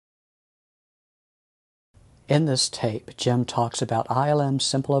In this tape, Jim talks about ILM's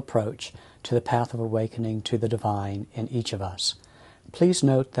simple approach to the path of awakening to the divine in each of us. Please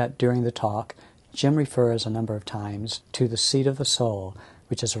note that during the talk, Jim refers a number of times to the seat of the soul,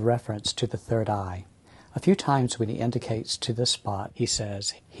 which is a reference to the third eye. A few times when he indicates to this spot, he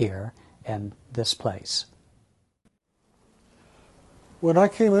says, here and this place. When I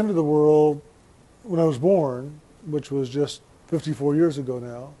came into the world, when I was born, which was just 54 years ago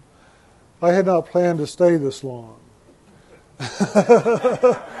now, I had not planned to stay this long. I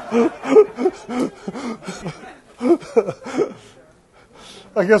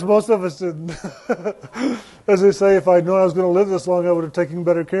guess most of us didn't. As they say, if I'd known I was going to live this long, I would have taken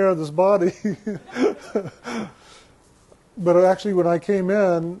better care of this body. But actually, when I came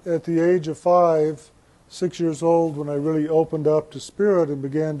in at the age of 5, 6 years old, when I really opened up to Spirit and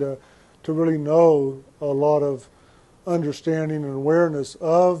began to really know a lot of understanding and awareness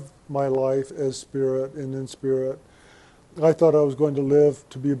of my life as Spirit and in Spirit, I thought I was going to live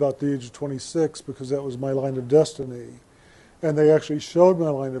to be about the age of 26 because that was my line of destiny. And they actually showed my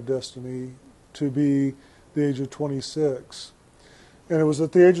line of destiny to be the age of 26. And it was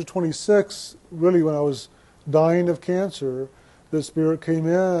at the age of 26, really when I was dying of cancer, that Spirit came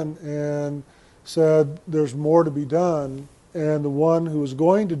in and said, there's more to be done, and the one who is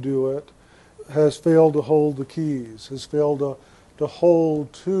going to do it has failed to hold the keys, has failed to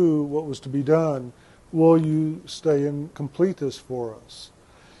hold to what was to be done. Will you stay and complete this for us?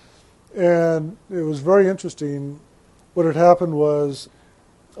 And it was very interesting. What had happened was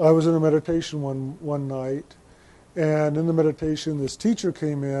I was in a meditation one night, and in the meditation this teacher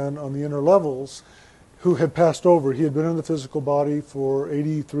came in on the inner levels who had passed over. He had been in the physical body for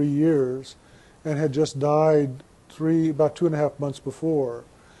 83 years and had just died about 2.5 months before.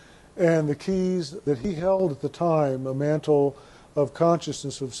 And the keys that he held at the time, a mantle of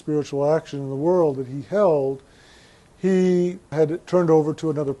consciousness of spiritual action in the world that he held, he had turned over to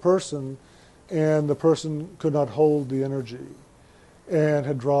another person, and the person could not hold the energy and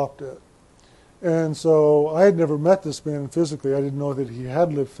had dropped it. And so I had never met this man physically. I didn't know that he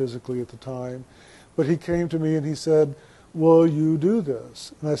had lived physically at the time. But he came to me and he said, will you do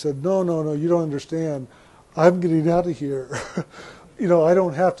this? And I said, no, you don't understand. I'm getting out of here. I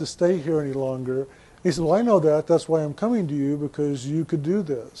don't have to stay here any longer. He said, well, I know that. That's why I'm coming to you, because you could do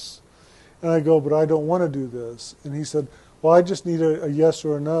this. And I go, but I don't want to do this. And he said, well, I just need a yes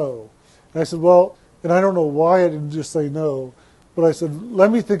or a no. And I said, well, and I don't know why I didn't just say no, but I said,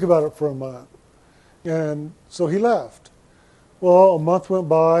 let me think about it for a month. And so he left. Well, a month went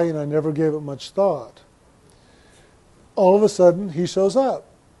by and I never gave it much thought. All of a sudden, he shows up.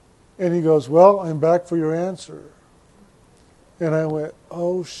 And he goes, well, I'm back for your answer. And I went,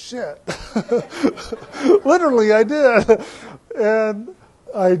 oh, shit. Literally, I did. And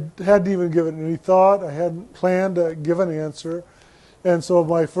I hadn't even given any thought. I hadn't planned to give an answer. And so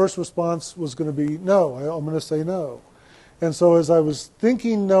my first response was going to be no. I'm going to say no. And so as I was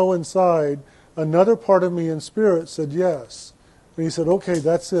thinking no inside, another part of me in Spirit said yes. And he said, okay,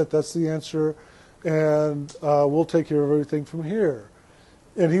 that's it. That's the answer. And we'll take care of everything from here.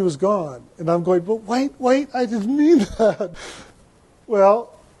 And he was gone. And I'm going, but wait, I didn't mean that.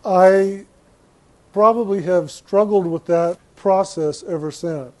 Well, I probably have struggled with that process ever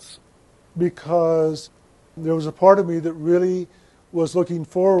since, because there was a part of me that really was looking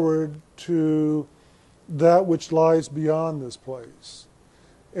forward to that which lies beyond this place,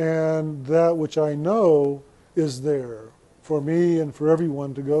 and that which I know is there for me and for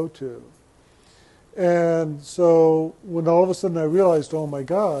everyone to go to. And so when all of a sudden I realized, oh my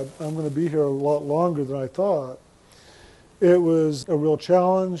God, I'm going to be here a lot longer than I thought, it was a real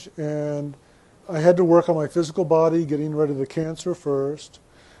challenge, and I had to work on my physical body, getting rid of the cancer first.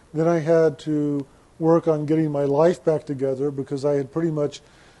 Then I had to work on getting my life back together, because I had pretty much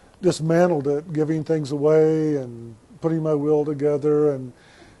dismantled it, giving things away and putting my will together and,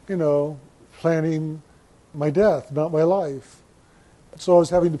 planning my death, not my life. So I was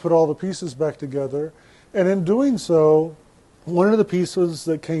having to put all the pieces back together. And in doing so, one of the pieces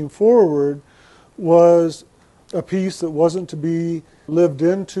that came forward was a piece that wasn't to be lived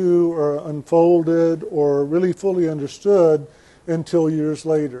into or unfolded or really fully understood until years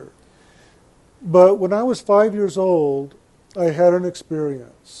later. But when I was 5 years old, I had an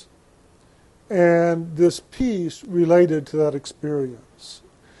experience. And this piece related to that experience.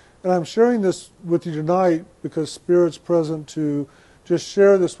 And I'm sharing this with you tonight because Spirit's present to just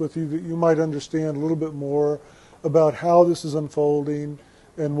share this with you, that you might understand a little bit more about how this is unfolding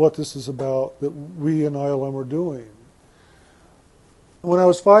and what this is about that we in ILM are doing. When I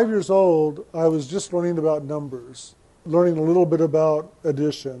was 5 years old, I was just learning about numbers, learning a little bit about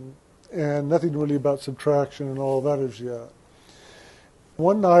addition, and nothing really about subtraction and all that as yet.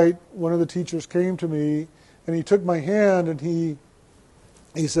 One night, one of the teachers came to me, and he took my hand, and he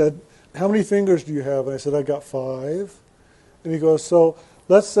said, "How many fingers do you have?" And I said, "I got 5. And he goes, "So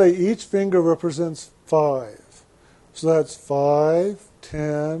let's say each finger represents 5. So that's 5,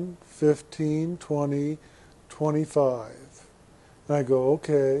 10, 15, 20, 25. And I go,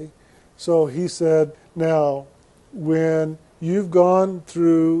 "Okay." So he said, "Now, when you've gone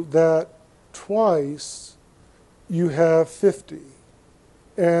through that twice, you have 50.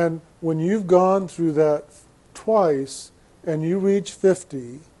 And when you've gone through that twice and you reach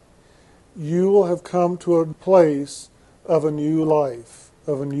 50, you will have come to a place of a new life,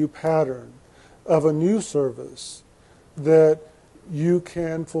 of a new pattern, of a new service that you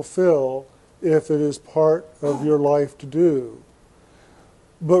can fulfill if it is part of your life to do.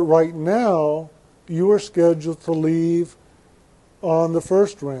 But right now, you are scheduled to leave on the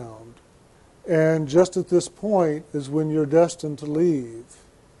first round. And just at this point is when you're destined to leave.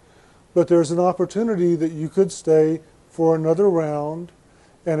 But there's an opportunity that you could stay for another round,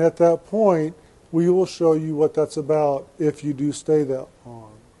 and at that point, we will show you what that's about if you do stay that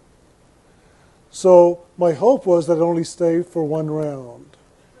long." So my hope was that I'd only stay for one round.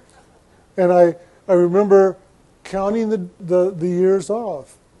 And I remember counting the years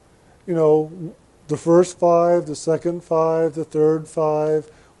off. You know, the first 5, the second 5, the third 5.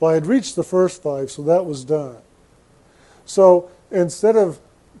 Well, I had reached the first 5, so that was done. So instead of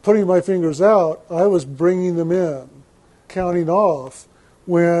putting my fingers out, I was bringing them in, counting off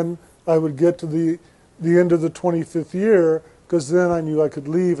when I would get to the end of the 25th year, because then I knew I could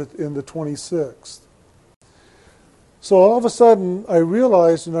leave in the 26th. So all of a sudden, I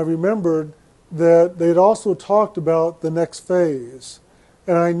realized and I remembered that they'd also talked about the next phase.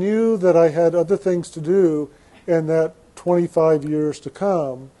 And I knew that I had other things to do in that 25 years to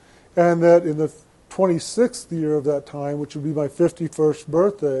come, and that in the 26th year of that time, which would be my 51st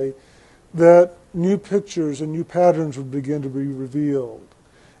birthday, that new pictures and new patterns would begin to be revealed.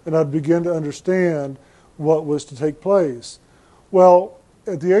 And I'd begin to understand what was to take place. Well,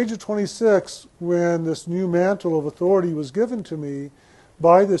 at the age of 26, when this new mantle of authority was given to me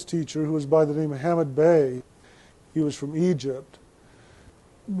by this teacher, who was by the name of Hamid Bey, he was from Egypt,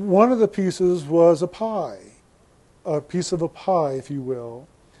 one of the pieces was a piece of a pie, if you will.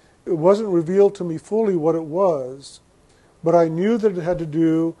 It wasn't revealed to me fully what it was, but I knew that it had to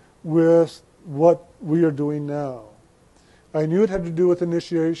do with what we are doing now. I knew it had to do with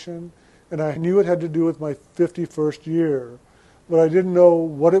initiation, and I knew it had to do with my 51st year, but I didn't know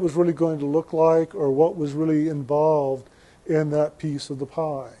what it was really going to look like or what was really involved in that piece of the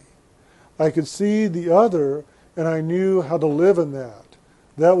pie. I could see the other, and I knew how to live in that.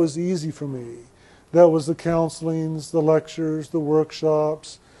 That was easy for me. That was the counselings, the lectures, the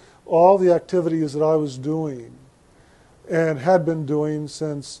workshops, all the activities that I was doing and had been doing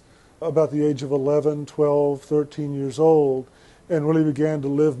since about the age of 11, 12, 13 years old, and really began to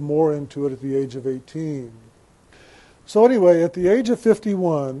live more into it at the age of 18. So anyway, at the age of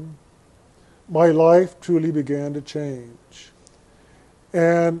 51, my life truly began to change.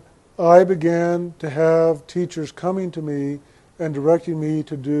 And I began to have teachers coming to me and directing me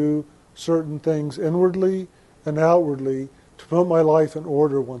to do certain things inwardly and outwardly to put my life in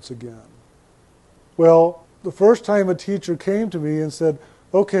order once again. Well, the first time a teacher came to me and said,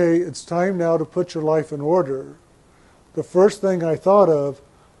 "Okay, it's time now to put your life in order," the first thing I thought of,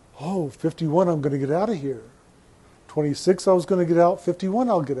 51, I'm going to get out of here. 26, I was going to get out. 51,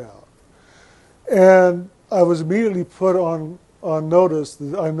 I'll get out. And I was immediately put on notice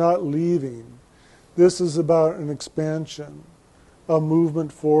that I'm not leaving. This is about an expansion, a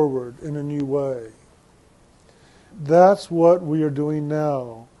movement forward in a new way. That's what we are doing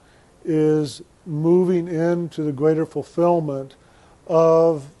now, is moving into the greater fulfillment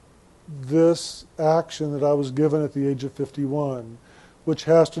of this action that I was given at the age of 51, which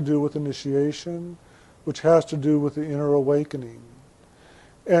has to do with initiation, which has to do with the inner awakening.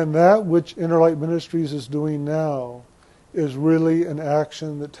 And that which Inner Light Ministries is doing now is really an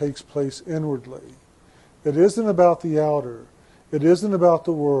action that takes place inwardly. It isn't about the outer. It isn't about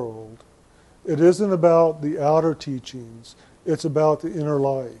the world. It isn't about the outer teachings. It's about the inner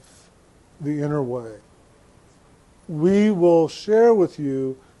life, the inner way. We will share with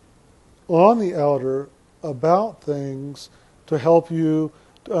you on the outer about things to help you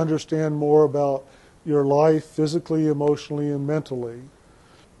to understand more about your life physically, emotionally, and mentally.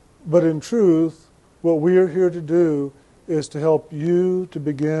 But in truth, what we are here to do is to help you to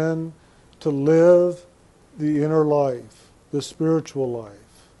begin to live the inner life, the spiritual life,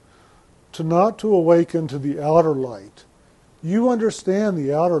 not to awaken to the outer light, You understand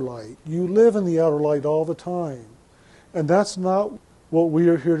the outer light. You live in the outer light all the time. And that's not what we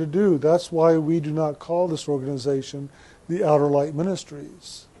are here to do. That's why we do not call this organization the Outer Light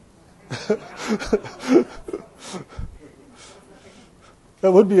Ministries.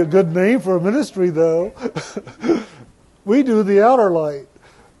 That would be a good name for a ministry, though. We do the outer light.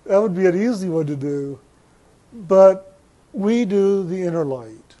 That would be an easy one to do. But we do the inner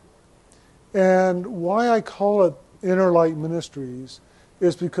light. And why I call it Inner Light Ministries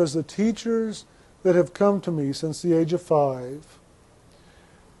is because the teachers that have come to me since the age of 5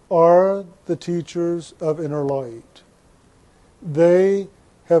 are the teachers of inner light. They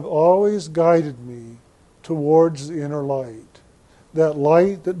have always guided me towards the inner light, that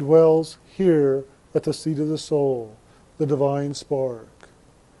light that dwells here at the seat of the soul, the divine spark.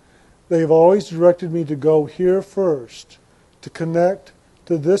 They have always directed me to go here first, to connect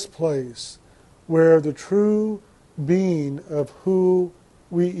to this place where the true being of who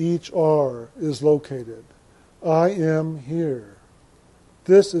we each are is located. I am here.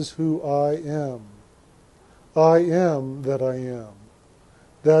 This is who I am. I am that I am.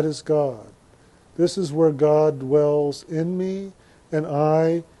 That is God. This is where God dwells in me, and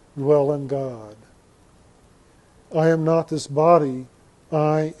I dwell in God. I am not this body.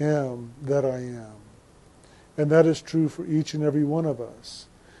 I am that I am. And that is true for each and every one of us.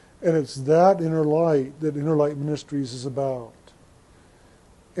 And it's that inner light that Inner Light Ministries is about.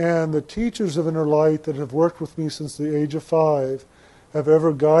 And the teachers of inner light that have worked with me since the age of 5 have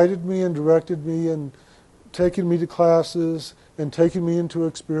ever guided me and directed me and taken me to classes and taken me into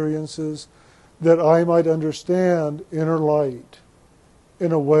experiences that I might understand inner light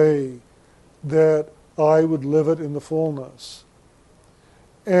in a way that I would live it in the fullness.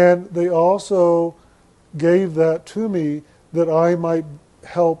 And they also gave that to me that I might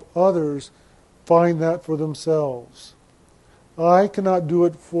help others find that for themselves. I cannot do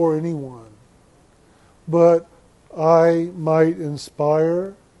it for anyone, but I might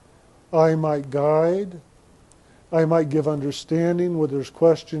inspire, I might guide, I might give understanding where there's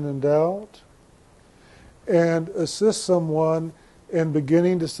question and doubt, and assist someone in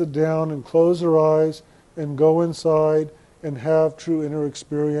beginning to sit down and close their eyes and go inside and have true inner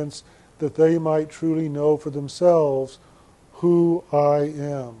experience that they might truly know for themselves who I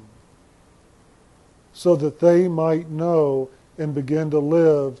am, so that they might know and begin to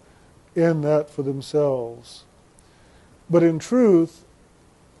live in that for themselves. But in truth,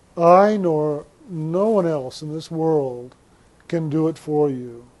 I nor no one else in this world can do it for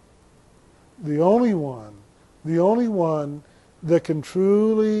you. The only one that can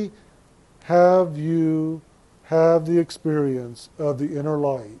truly have you have the experience of the inner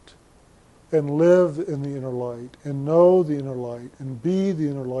light and live in the inner light and know the inner light and be the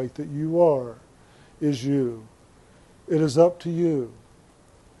inner light that you are is you. It is up to you.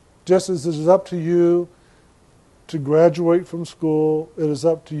 Just as it is up to you to graduate from school, it is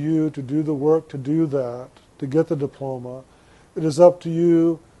up to you to do the work to do that, to get the diploma. It is up to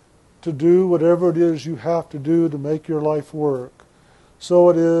you to do whatever it is you have to do to make your life work. So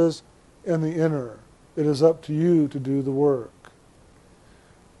it is in the inner. It is up to you to do the work.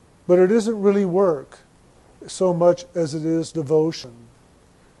 But it isn't really work so much as it is devotion.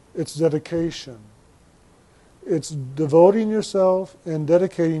 It's dedication. It's devoting yourself and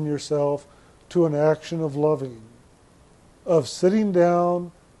dedicating yourself to an action of loving, of sitting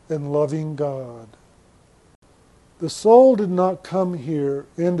down and loving God. The soul did not come here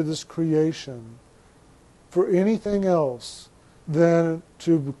into this creation for anything else than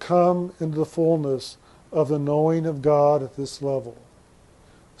to come into the fullness of the knowing of God at this level,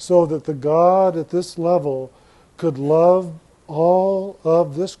 so that the God at this level could love all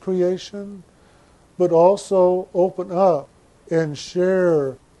of this creation, but also open up and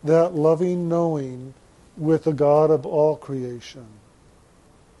share that loving knowing with the God of all creation,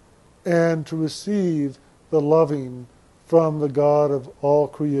 and to receive the loving from the God of all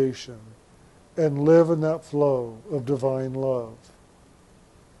creation, and live in that flow of divine love.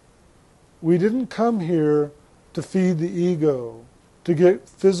 We didn't come here to feed the ego, to get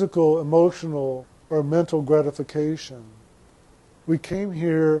physical, emotional, or mental gratification. We came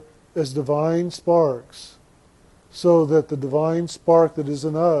here as divine sparks, so that the divine spark that is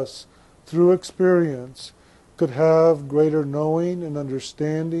in us, through experience, could have greater knowing and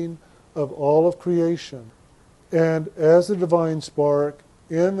understanding of all of creation, and as the divine spark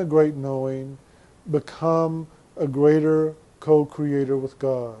in the great knowing, become a greater co-creator with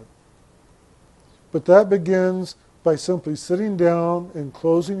God. But that begins by simply sitting down and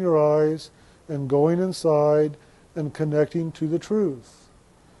closing your eyes and going inside and connecting to the truth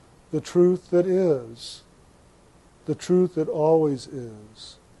that is, the truth that always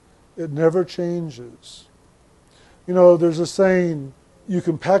is. It never changes. You know, there's a saying, you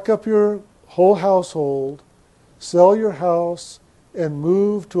can pack up your whole household, sell your house, and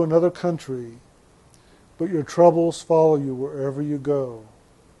move to another country, but your troubles follow you wherever you go.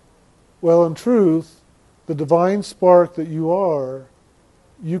 Well, in truth, the divine spark that you are,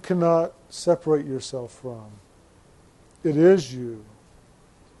 you cannot separate yourself from. It is you.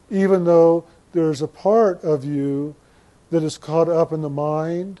 Even though there's a part of you that is caught up in the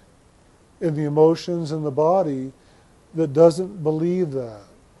mind, in the emotions, in the body, that doesn't believe that.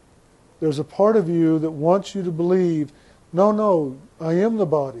 There's a part of you that wants you to believe, no, I am the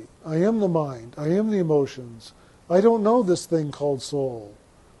body, I am the mind, I am the emotions. I don't know this thing called soul.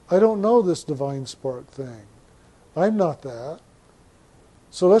 I don't know this divine spark thing. I'm not that.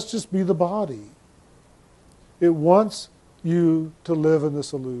 So let's just be the body. It wants you to live in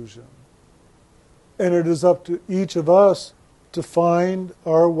this illusion. And it is up to each of us to find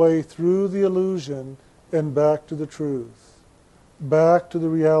our way through the illusion and back to the truth, back to the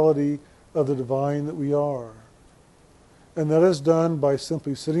reality of the divine that we are. And that is done by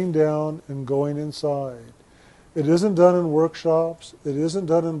simply sitting down and going inside. It isn't done in workshops. It isn't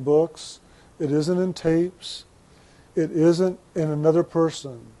done in books. It isn't in tapes. It isn't in another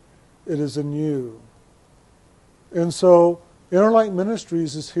person. It is in you. And so Inner Light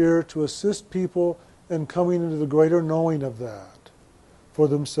Ministries is here to assist people in coming into the greater knowing of that for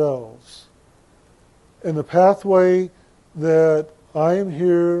themselves. And the pathway that I am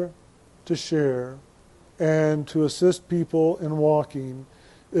here to share and to assist people in walking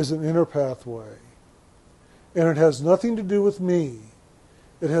is an inner pathway. And it has nothing to do with me.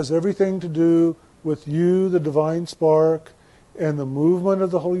 It has everything to do with you, the divine spark, and the movement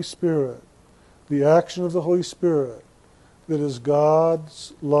of the Holy Spirit, the action of the Holy Spirit, that is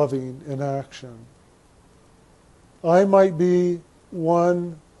God's loving in action. I might be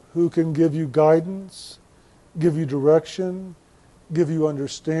one who can give you guidance, give you direction, give you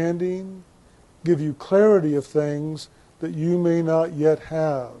understanding, give you clarity of things that you may not yet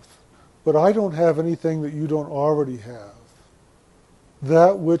have. But I don't have anything that you don't already have.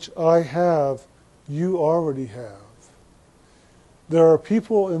 That which I have, you already have. There are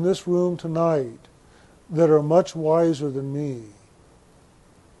people in this room tonight that are much wiser than me.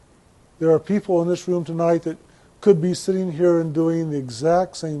 There are people in this room tonight that could be sitting here and doing the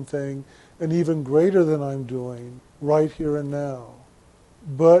exact same thing and even greater than I'm doing right here and now.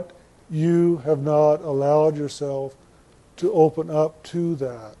 But you have not allowed yourself to open up to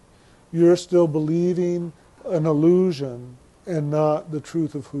that. You're still believing an illusion and not the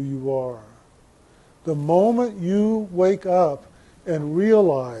truth of who you are. The moment you wake up and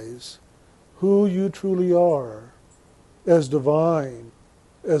realize who you truly are as divine,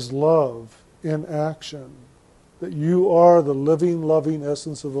 as love in action, that you are the living, loving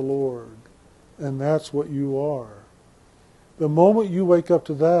essence of the Lord, and that's what you are. The moment you wake up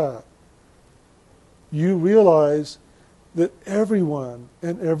to that, you realize that everyone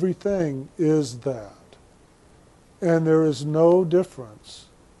and everything is that. And there is no difference.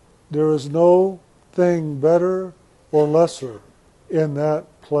 There is no thing better or lesser in that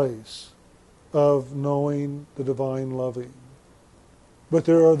place of knowing the divine loving. But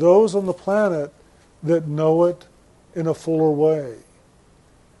there are those on the planet that know it in a fuller way.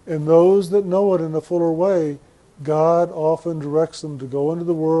 And those that know it in a fuller way, God often directs them to go into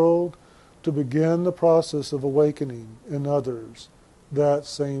the world to begin the process of awakening in others that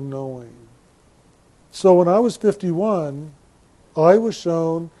same knowing. So when I was 51, I was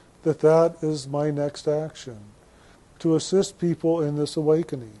shown that that is my next action, to assist people in this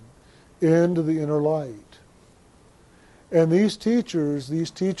awakening into the inner light. And these teachers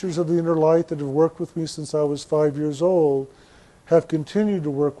of the inner light that have worked with me since I was 5 years old, have continued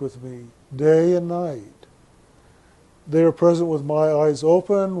to work with me day and night. They are present with my eyes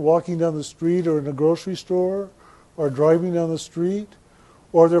open, walking down the street or in a grocery store, or driving down the street,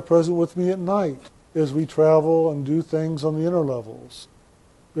 or they're present with me at night as we travel and do things on the inner levels.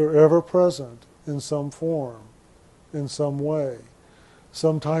 They're ever present in some form, in some way.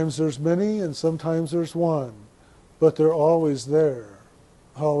 Sometimes there's many and sometimes there's one, but they're always there,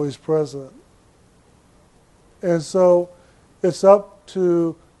 always present. And so it's up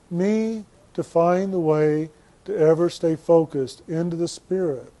to me to find the way to ever stay focused into the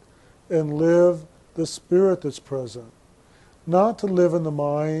Spirit and live the Spirit that's present. Not to live in the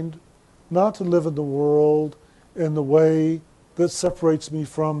mind, not to live in the world in the way that separates me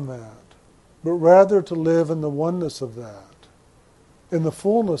from that, but rather to live in the oneness of that, in the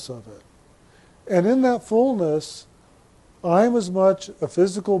fullness of it. And in that fullness, I'm as much a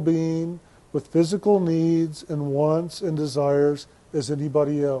physical being, with physical needs and wants and desires as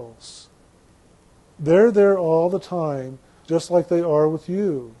anybody else. They're there all the time, just like they are with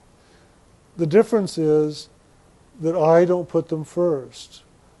you. The difference is that I don't put them first.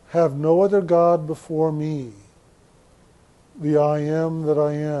 Have no other God before me. The I am that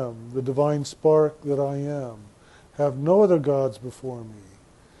I am, the divine spark that I am. Have no other gods before me.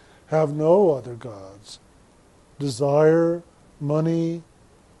 Have no other gods. Desire, money,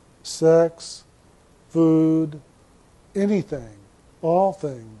 sex, food, anything, all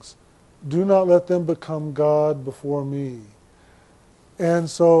things. Do not let them become God before me. And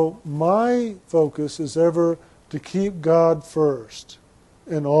so my focus is ever to keep God first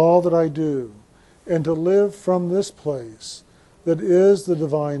in all that I do, and to live from this place that is the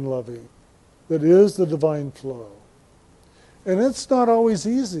divine loving, that is the divine flow. And it's not always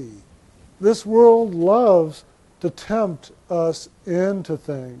easy. This world loves to tempt us into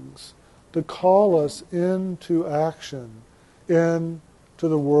things, to call us into action, into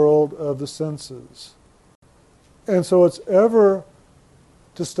the world of the senses. And so it's ever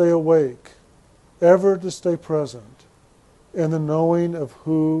to stay awake, ever to stay present in the knowing of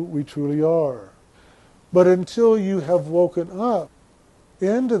who we truly are. But until you have woken up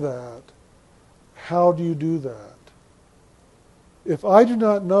into that, how do you do that? If I do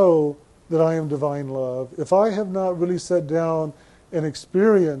not know that I am divine love, if I have not really sat down and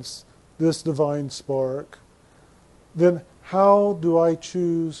experienced this divine spark, then how do I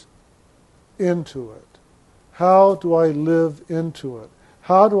choose into it? How do I live into it?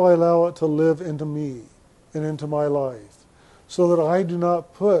 How do I allow it to live into me and into my life so that I do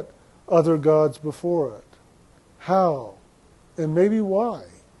not put other gods before it? How? And maybe why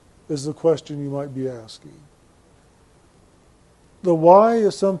is the question you might be asking. The why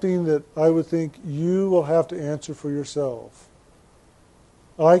is something that I would think you will have to answer for yourself.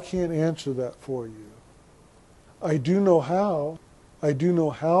 I can't answer that for you. I do know how. I do know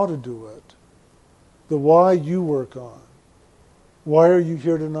how to do it. The why you work on. Why are you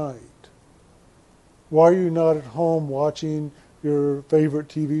here tonight? Why are you not at home watching your favorite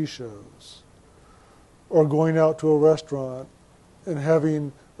TV shows? Or going out to a restaurant and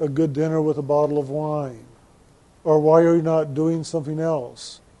having a good dinner with a bottle of wine? Or why are you not doing something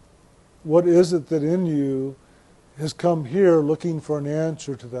else? What is it that in you has come here looking for an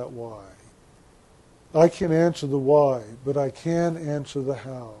answer to that why? I can't answer the why, but I can answer the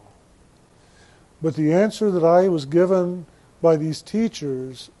how. But the answer that I was given by these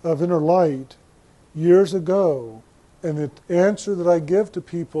teachers of inner light years ago, and the answer that I give to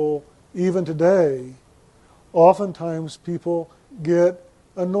people even today, oftentimes people get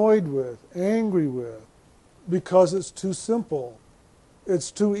annoyed with, angry with, because it's too simple.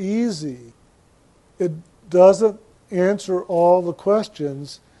 It's too easy. It doesn't answer all the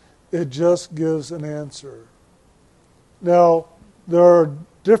questions. It just gives an answer. Now, there are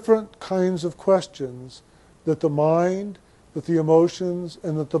different kinds of questions that the mind, that the emotions,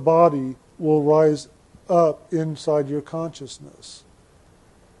 and that the body will rise up inside your consciousness.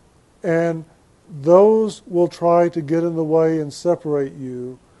 And those will try to get in the way and separate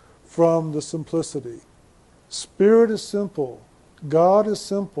you from the simplicity. Spirit is simple. God is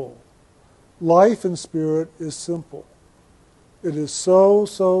simple. Life in spirit is simple. It is so,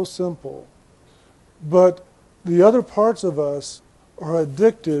 so simple. But the other parts of us are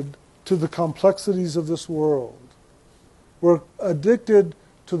addicted to the complexities of this world. We're addicted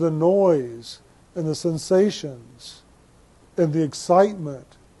to the noise and the sensations and the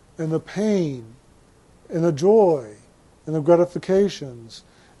excitement and the pain and the joy and the gratifications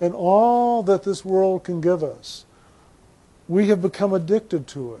and all that this world can give us. We have become addicted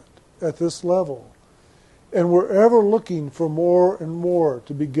to it at this level. And we're ever looking for more and more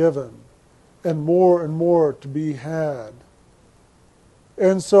to be given and more to be had.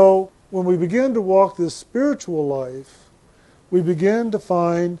 And so when we begin to walk this spiritual life, we begin to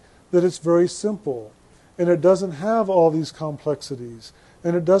find that it's very simple, and it doesn't have all these complexities,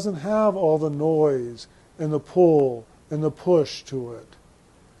 and it doesn't have all the noise and the pull and the push to it.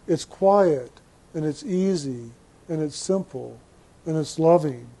 It's quiet, and it's easy, and it's simple, and it's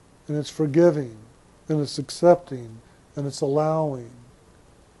loving, and it's forgiving, and it's accepting, and it's allowing.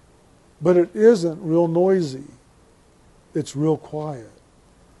 But it isn't real noisy. It's real quiet.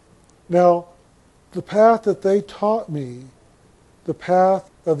 Now, the path that they taught me, the path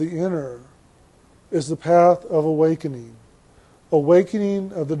of the inner, is the path of awakening.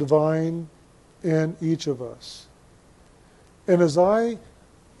 Awakening of the divine in each of us. And as I,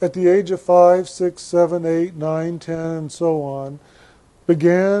 at the age of 5, 6, 7, 8, 9, 10, and so on,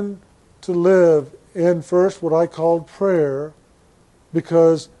 began to live in first what I called prayer,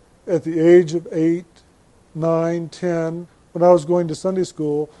 because at the age of 8, 9, 10, when I was going to Sunday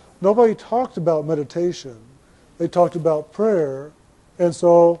school, nobody talked about meditation. They talked about prayer. And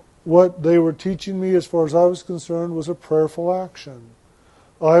so what they were teaching me, as far as I was concerned, was a prayerful action.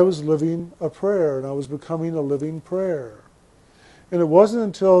 I was living a prayer, and I was becoming a living prayer. And it wasn't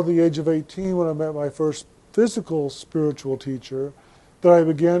until the age of 18, when I met my first physical spiritual teacher, that I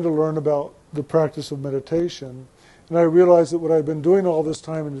began to learn about the practice of meditation. And I realized that what I'd been doing all this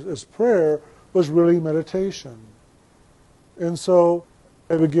time as prayer was really meditation. And so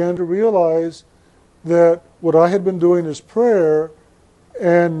I began to realize that what I had been doing as prayer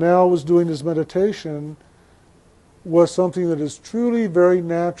and now was doing as meditation was something that is truly very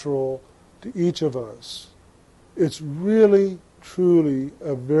natural to each of us. It's really, truly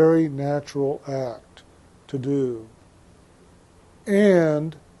a very natural act to do.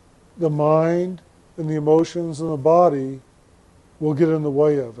 And the mind and the emotions and the body will get in the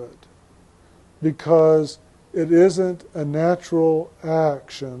way of it, because it isn't a natural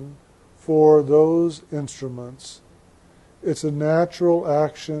action for those instruments. It's a natural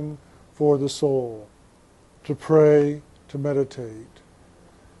action for the soul to pray, to meditate.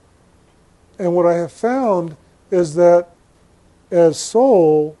 And what I have found is that as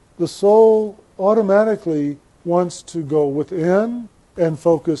soul, the soul automatically wants to go within and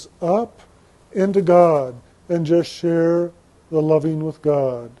focus up into God and just share the loving with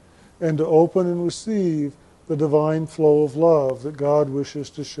God, and to open and receive the divine flow of love that God wishes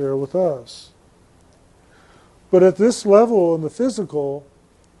to share with us. But at this level in the physical,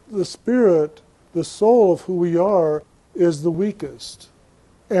 the spirit, the soul of who we are, is the weakest.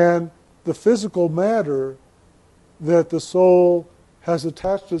 And the physical matter that the soul has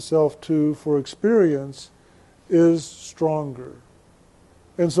attached itself to for experience is stronger.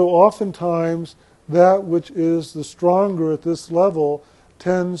 And so oftentimes that which is the stronger at this level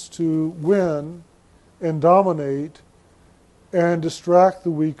tends to win and dominate and distract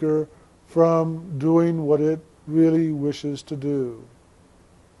the weaker from doing what it really wishes to do.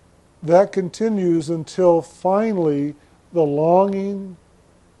 That continues until finally the longing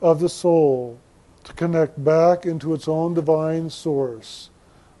of the soul to connect back into its own divine source,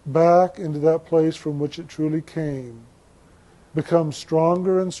 back into that place from which it truly came, becomes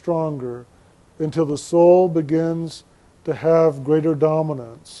stronger and stronger until the soul begins to have greater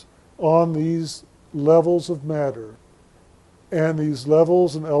dominance on these levels of matter. And these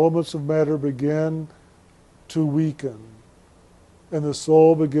levels and elements of matter begin to weaken. And the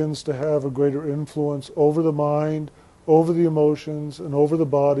soul begins to have a greater influence over the mind, over the emotions, and over the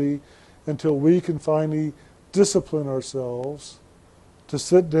body, until we can finally discipline ourselves to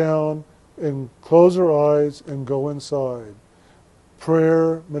sit down and close our eyes and go inside.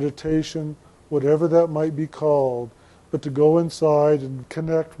 Prayer, meditation, whatever that might be called, but to go inside and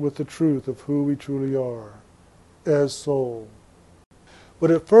connect with the truth of who we truly are as soul.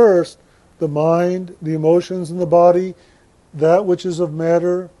 But at first, the mind, the emotions, and the body, that which is of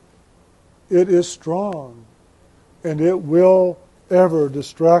matter, it is strong, and it will ever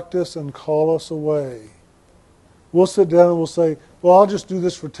distract us and call us away. We'll sit down and we'll say, well, I'll just do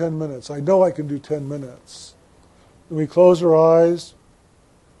this for 10 minutes. I know I can do 10 minutes. And we close our eyes,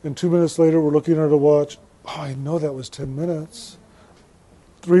 and 2 minutes later we're looking at our watch. Oh, I know that was 10 minutes.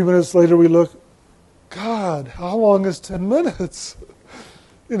 3 minutes later we look, God, how long is 10 minutes?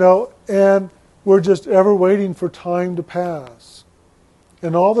 And we're just ever waiting for time to pass.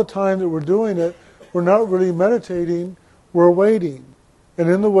 And all the time that we're doing it, we're not really meditating, we're waiting. And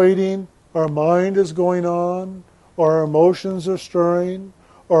in the waiting, our mind is going on, or our emotions are stirring,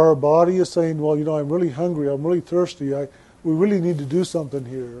 or our body is saying, well, I'm really hungry, I'm really thirsty, we really need to do something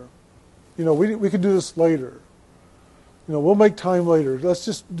here. We could do this later. We'll make time later. Let's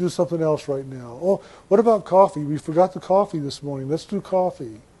just do something else right now. Oh, what about coffee? We forgot the coffee this morning. Let's do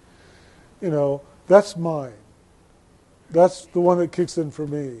coffee. That's mine. That's the one that kicks in for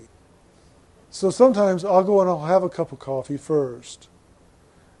me. So sometimes I'll go and I'll have a cup of coffee first,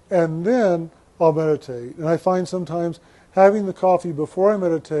 and then I'll meditate. And I find sometimes having the coffee before I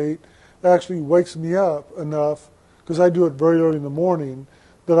meditate actually wakes me up enough, because I do it very early in the morning,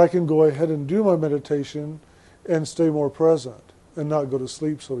 that I can go ahead and do my meditation and stay more present and not go to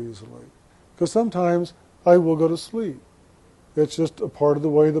sleep so easily. Because sometimes I will go to sleep. It's just a part of the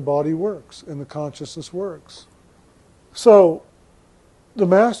way the body works and the consciousness works. So the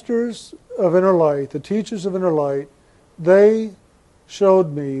masters of inner light, the teachers of inner light, they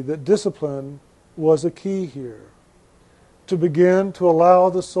showed me that discipline was a key here, to begin to allow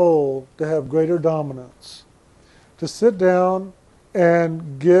the soul to have greater dominance, to sit down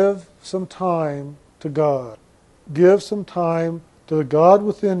and give some time to God, give some time to the God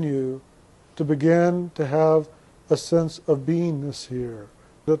within you to begin to have a sense of beingness here,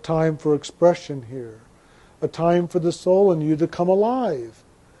 a time for expression here, a time for the soul in you to come alive,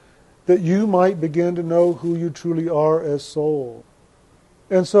 that you might begin to know who you truly are as soul.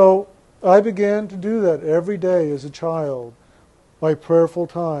 And so I began to do that every day as a child, my prayerful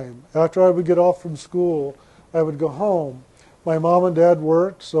time. After I would get off from school, I would go home. My mom and dad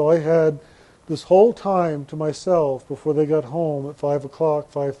worked, so I had this whole time to myself before they got home at 5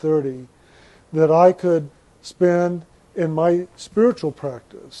 o'clock, 5:30, that I could spend in my spiritual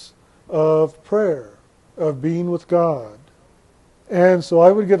practice of prayer, of being with God. And so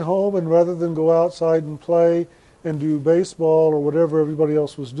I would get home, and rather than go outside and play and do baseball or whatever everybody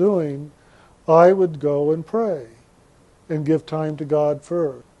else was doing, I would go and pray and give time to God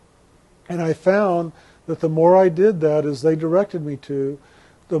first. And I found that the more I did that, as they directed me to,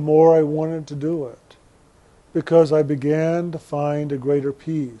 the more I wanted to do it, because I began to find a greater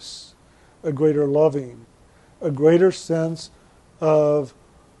peace, a greater loving, a greater sense of,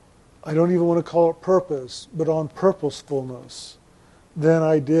 I don't even want to call it purpose, but on purposefulness than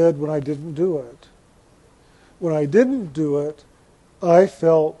I did when I didn't do it. When I didn't do it, I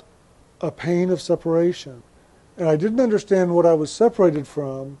felt a pain of separation. And I didn't understand what I was separated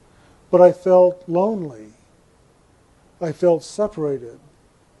from, but I felt lonely. I felt separated.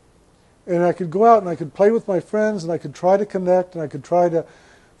 And I could go out and I could play with my friends and I could try to connect and I could try to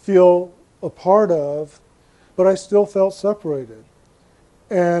feel a part of, but I still felt separated.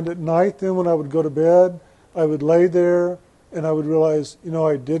 And at night then when I would go to bed, I would lay there and I would realize,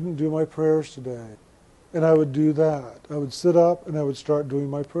 I didn't do my prayers today. And I would do that. I would sit up and I would start doing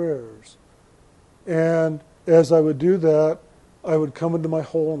my prayers. And as I would do that, I would come into my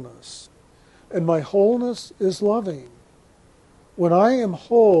wholeness. And my wholeness is loving. When I am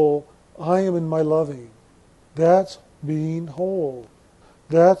whole, I am in my loving. That's being whole.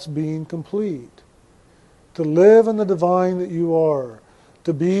 That's being complete. To live in the divine that you are,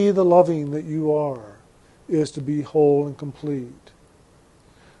 to be the loving that you are, is to be whole and complete.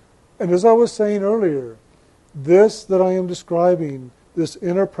 And as I was saying earlier, this that I am describing, this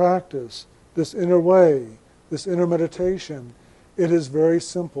inner practice, this inner way, this inner meditation, it is very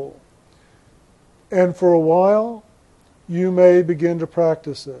simple. And for a while, you may begin to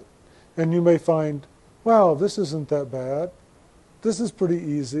practice it. And you may find, wow, this isn't that bad. This is pretty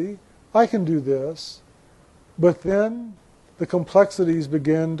easy. I can do this. But then the complexities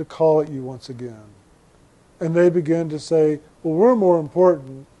begin to call at you once again. And they begin to say, well, we're more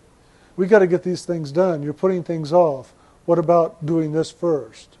important. We got to get these things done. You're putting things off. What about doing this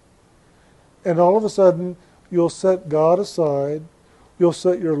first? And all of a sudden, you'll set God aside, you'll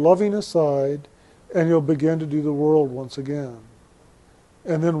set your loving aside, and you'll begin to do the world once again.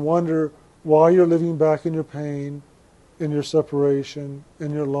 And then wonder why you're living back in your pain, in your separation,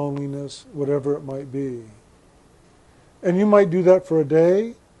 in your loneliness, whatever it might be. And you might do that for a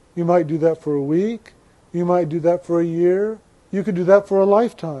day, you might do that for a week, you might do that for a year, you could do that for a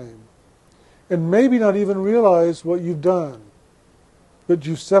lifetime. And maybe not even realize what you've done. But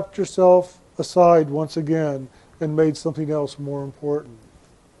you've set yourself aside once again and made something else more important.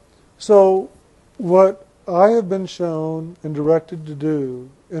 So what I have been shown and directed to do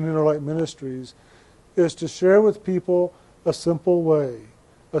in Inner Light Ministries is to share with people a simple way,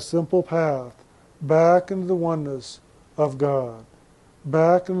 a simple path, back into the oneness of God,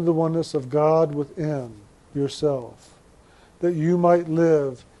 back into the oneness of God within yourself, that you might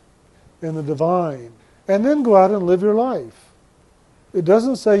live in the divine, and then go out and live your life. It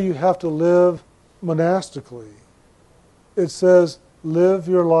doesn't say you have to live monastically. It says live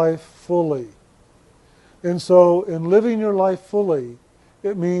your life fully. And so in living your life fully,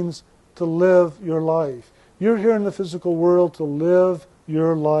 it means to live your life. You're here in the physical world to live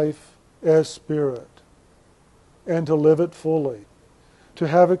your life as spirit and to live it fully, to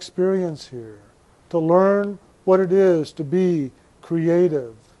have experience here, to learn what it is to be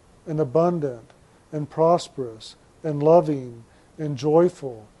creative and abundant and prosperous and loving and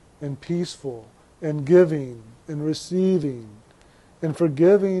joyful and peaceful and giving and receiving. And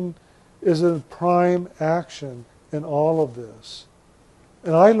forgiving is a prime action in all of this.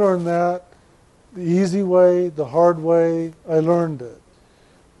 And I learned that the easy way, the hard way, I learned it.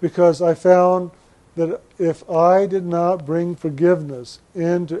 Because I found that if I did not bring forgiveness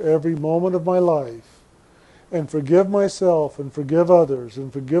into every moment of my life, and forgive myself and forgive others,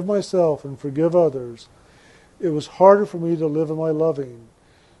 and forgive myself and forgive others, it was harder for me to live in my loving,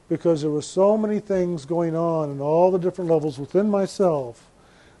 because there were so many things going on in all the different levels within myself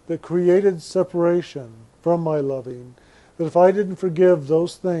that created separation from my loving, that if I didn't forgive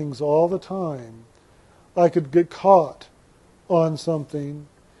those things all the time, I could get caught on something,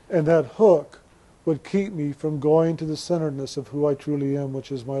 and that hook would keep me from going to the centeredness of who I truly am,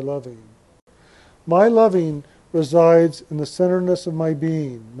 which is my loving. My loving resides in the centeredness of my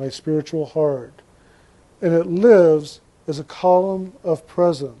being, my spiritual heart, and it lives as a column of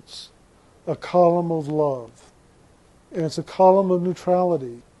presence, a column of love, and it's a column of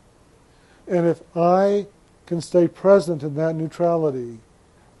neutrality. And if I can stay present in that neutrality,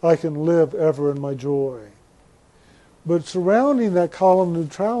 I can live ever in my joy. But surrounding that column of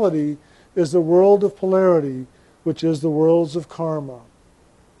neutrality is the world of polarity, which is the worlds of karma,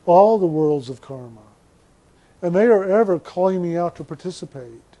 all the worlds of karma. And they are ever calling me out to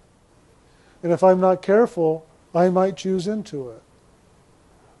participate. And if I'm not careful, I might choose into it.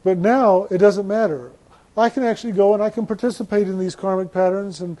 But now it doesn't matter. I can actually go and I can participate in these karmic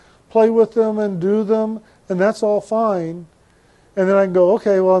patterns and play with them and do them, and that's all fine. And then I can go,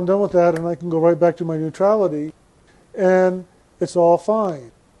 okay, well, I'm done with that, and I can go right back to my neutrality, and it's all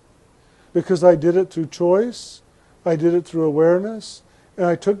fine. Because I did it through choice, I did it through awareness, and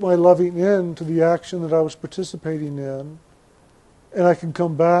I took my loving in to the action that I was participating in, and I can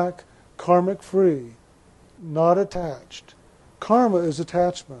come back karmic free, not attached. Karma is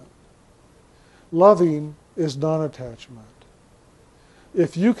attachment. Loving is non-attachment.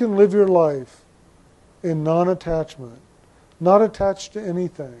 If you can live your life in non-attachment, not attached to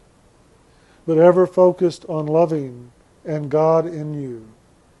anything, but ever focused on loving and God in you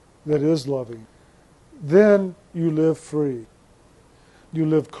that is loving, then you live free. You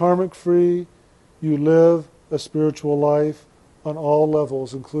live karmic free, you live a spiritual life on all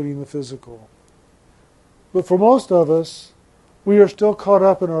levels, including the physical. But for most of us, we are still caught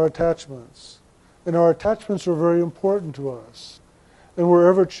up in our attachments. And our attachments are very important to us. And we're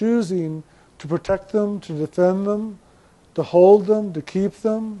ever choosing to protect them, to defend them, to hold them, to keep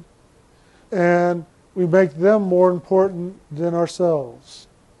them. And we make them more important than ourselves.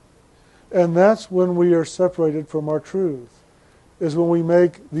 And that's when we are separated from our truth, is when we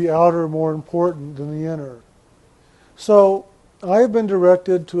make the outer more important than the inner. So I have been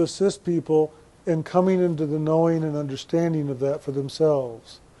directed to assist people in coming into the knowing and understanding of that for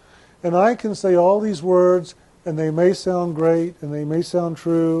themselves. And I can say all these words, and they may sound great, and they may sound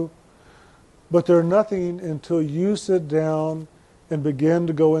true, but they're nothing until you sit down and begin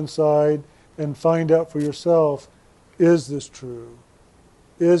to go inside and find out for yourself, is this true?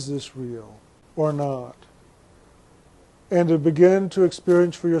 Is this real or not? And to begin to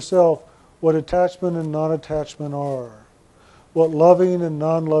experience for yourself what attachment and non-attachment are, what loving and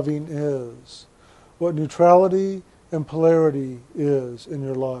non-loving is, what neutrality and polarity is in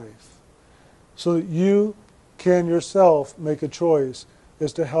your life, so that you can yourself make a choice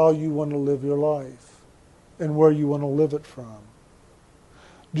as to how you want to live your life and where you want to live it from.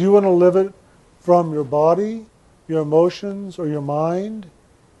 Do you want to live it from your body, your emotions, or your mind?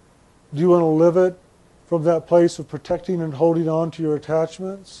 Do you want to live it from that place of protecting and holding on to your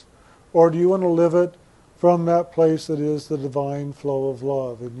attachments? Or do you want to live it from that place that is the divine flow of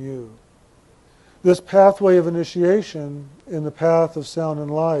love in you? This pathway of initiation in the path of sound and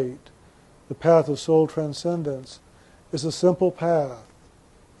light, the path of soul transcendence, is a simple path.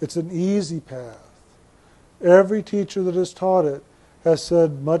 It's an easy path. Every teacher that has taught it has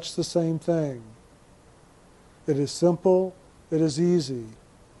said much the same thing. It is simple, it is easy.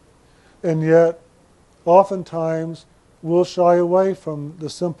 And yet, oftentimes, we'll shy away from the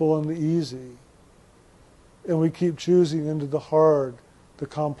simple and the easy. And we keep choosing into the hard, the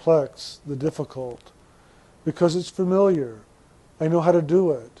complex, the difficult, because it's familiar. I know how to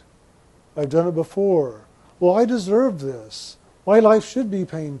do it. I've done it before. Well, I deserve this. My life should be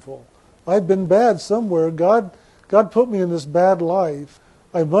painful. I've been bad somewhere. God put me in this bad life.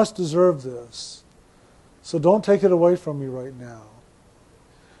 I must deserve this. So don't take it away from me right now.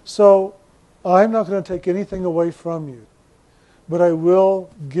 So I'm not going to take anything away from you, but I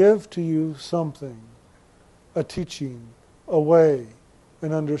will give to you something, a teaching, a way,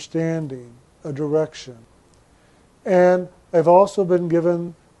 an understanding, a direction. And I've also been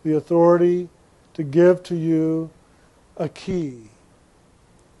given the authority to give to you a key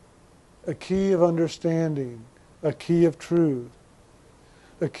of understanding, a key of truth,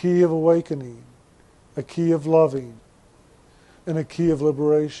 a key of awakening, a key of loving, and a key of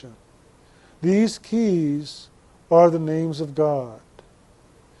liberation. These keys are the names of God.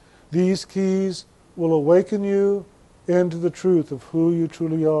 These keys will awaken you into the truth of who you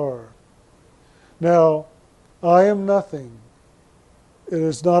truly are. Now, I am nothing. It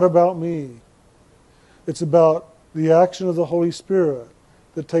is not about me. It's about the action of the Holy Spirit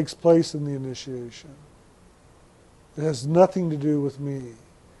that takes place in the initiation. It has nothing to do with me.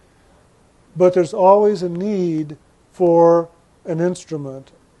 But there's always a need for an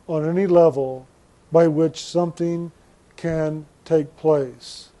instrument on any level by which something can take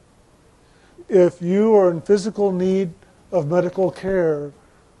place. If you are in physical need of medical care,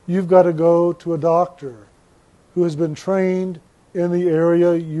 you've got to go to a doctor who has been trained in the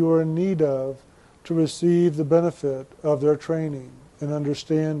area you are in need of to receive the benefit of their training and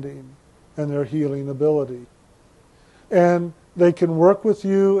understanding and their healing ability. And they can work with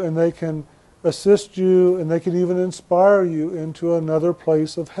you, and they can assist you, and they can even inspire you into another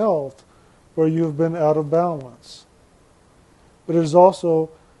place of health where you have been out of balance. But it is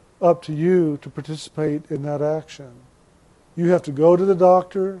also up to you to participate in that action. You have to go to the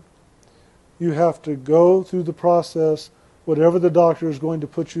doctor. You have to go through the process, whatever the doctor is going to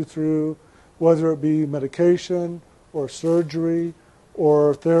put you through, whether it be medication or surgery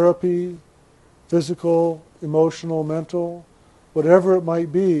or therapy, physical, emotional, mental, whatever it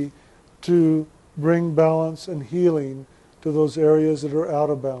might be, to bring balance and healing to those areas that are out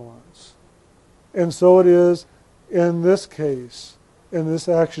of balance. And so it is in this case, in this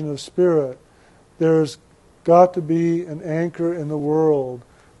action of spirit, there's got to be an anchor in the world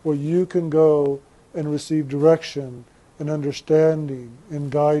where you can go and receive direction and understanding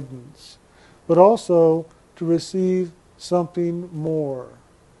and guidance, but also to receive something more.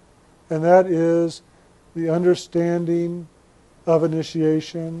 And that is the understanding of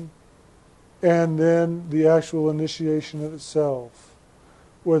initiation, and then the actual initiation itself,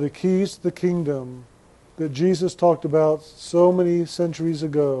 where the keys to the kingdom that Jesus talked about so many centuries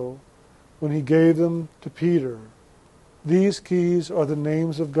ago when he gave them to Peter, these keys are the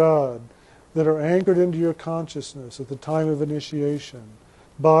names of God that are anchored into your consciousness at the time of initiation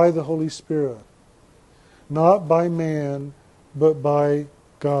by the Holy Spirit, not by man, but by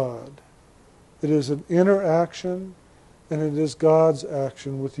God. It is an inner action, and it is God's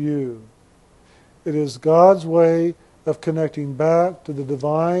action with you. It is God's way of connecting back to the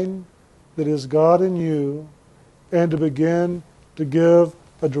divine that is God in you, and to begin to give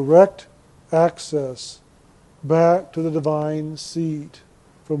a direct access back to the divine seat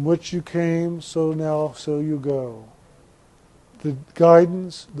from which you came, so now so you go. The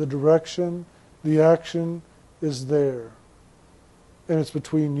guidance, the direction, the action is there. And it's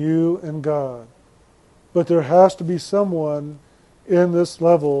between you and God. But there has to be someone in this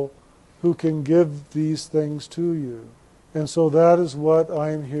level who can give these things to you. And so that is what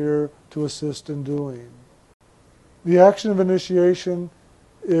I am here to assist in doing. The action of initiation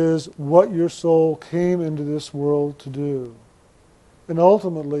is what your soul came into this world to do. And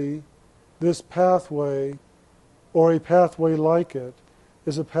ultimately, this pathway, or a pathway like it,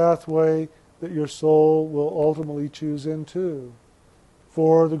 is a pathway that your soul will ultimately choose into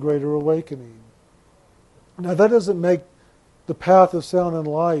for the greater awakening. Now that doesn't make the path of sound and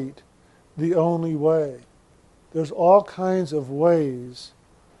light the only way. There's all kinds of ways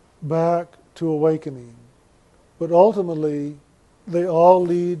back to awakening. But ultimately, they all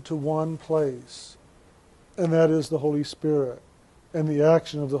lead to one place, and that is the Holy Spirit and the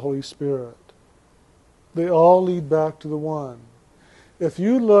action of the Holy Spirit. They all lead back to the one. If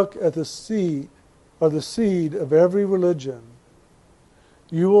you look at the seed of every religion,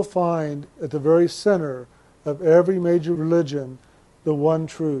 you will find at the very center of every major religion the one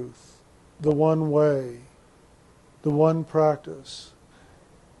truth, the one way, the one practice.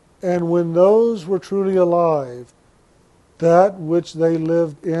 And when those were truly alive, that which they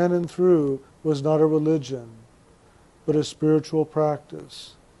lived in and through was not a religion, but a spiritual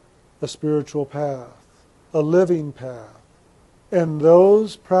practice, a spiritual path, a living path. And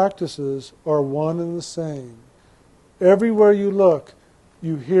those practices are one and the same. Everywhere you look,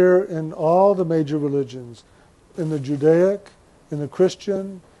 you hear in all the major religions, in the Judaic, in the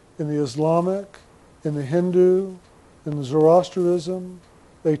Christian, in the Islamic, in the Hindu, in the Zoroastrianism,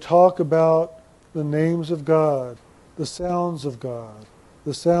 they talk about the names of God, the sounds of God,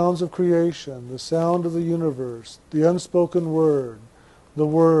 the sounds of creation, the sound of the universe, the unspoken word, the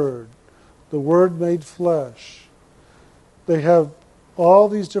Word made flesh. They have all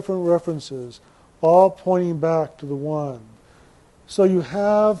these different references, all pointing back to the one. So you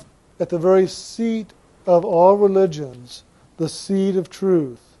have at the very seat of all religions the seed of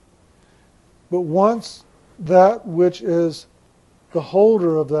truth. But once that which is the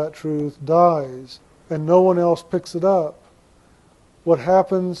holder of that truth dies and no one else picks it up, what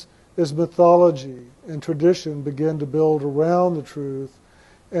happens is mythology and tradition begin to build around the truth,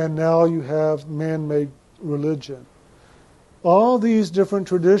 and now you have man-made religion. All these different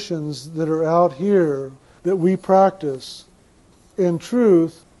traditions that are out here that we practice, in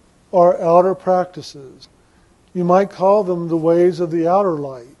truth, are outer practices. You might call them the ways of the outer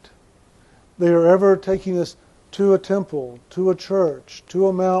light. They are ever taking us to a temple, to a church, to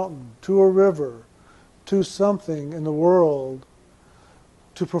a mountain, to a river, to something in the world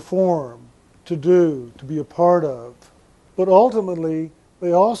to perform, to do, to be a part of. But ultimately,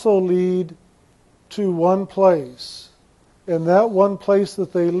 they also lead to one place. And that one place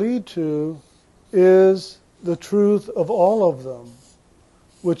that they lead to is the truth of all of them,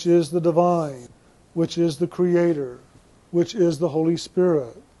 which is the divine, which is the Creator, which is the Holy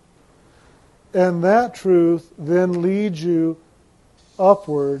Spirit. And that truth then leads you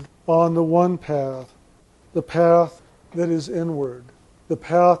upward on the one path, the path that is inward, the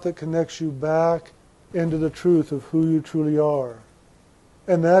path that connects you back into the truth of who you truly are.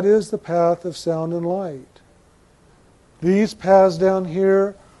 And that is the path of sound and light. These paths down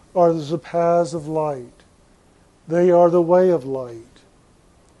here are the paths of light. They are the way of light.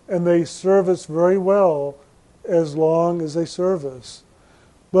 And they serve us very well as long as they serve us.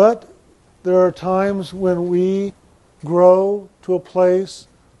 But there are times when we grow to a place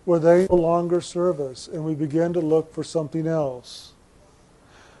where they no longer serve us and we begin to look for something else.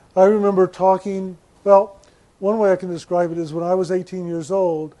 I remember one way I can describe it is when I was 18 years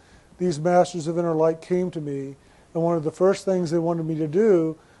old, these Masters of Inner Light came to me, and one of the first things they wanted me to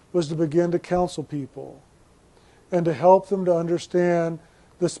do was to begin to counsel people and to help them to understand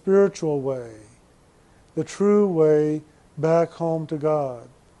the spiritual way, the true way back home to God.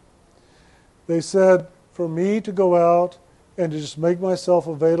 They said for me to go out and to just make myself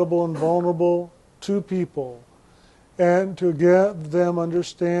available and vulnerable to people and to give them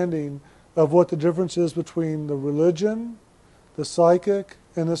understanding of what the difference is between the religion, the psychic,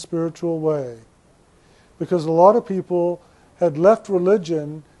 and the spiritual way. Because a lot of people had left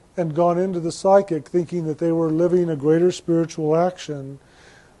religion and gone into the psychic thinking that they were living a greater spiritual action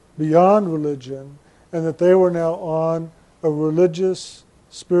beyond religion and that they were now on a religious,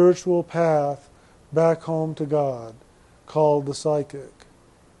 spiritual path back home to God called the psychic.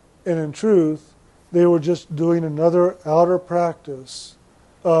 And in truth, they were just doing another outer practice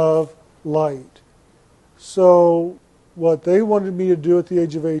of light. So what they wanted me to do at the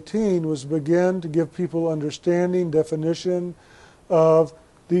age of 18 was begin to give people understanding, definition of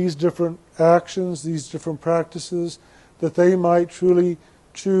these different actions, these different practices, that they might truly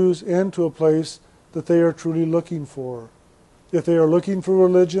choose into a place that they are truly looking for. If they are looking for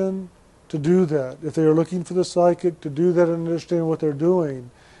religion, to do that. If they are looking for the psychic, to do that and understand what they're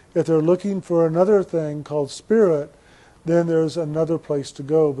doing. If they're looking for another thing called spirit, then there's another place to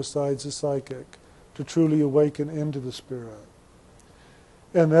go besides the psychic to truly awaken into the spirit.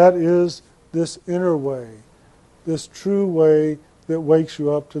 And that is this inner way, this true way that wakes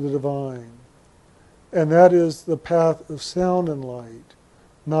you up to the divine. And that is the path of sound and light,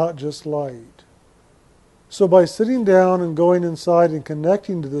 not just light. So by sitting down and going inside and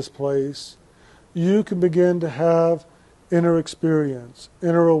connecting to this place, you can begin to have inner experience,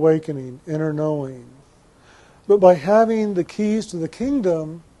 inner awakening, inner knowing. But by having the keys to the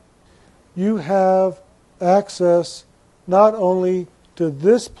kingdom, you have access not only to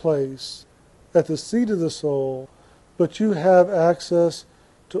this place at the seat of the soul, but you have access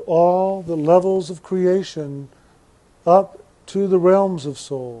to all the levels of creation up to the realms of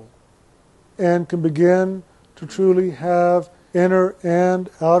soul, and can begin to truly have inner and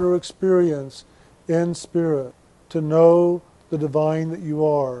outer experience in spirit, to know the divine that you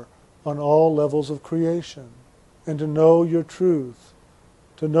are on all levels of creation, and to know your truth,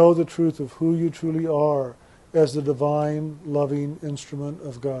 to know the truth of who you truly are as the divine, loving instrument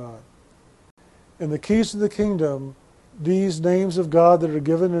of God. And the keys to the kingdom, these names of God that are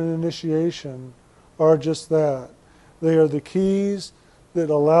given in initiation, are just that. They are the keys that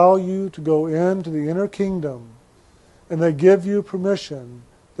allow you to go into the inner kingdom, and they give you permission,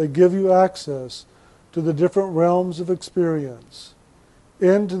 they give you access to the different realms of experience,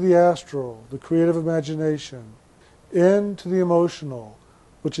 into the astral, the creative imagination, into the emotional,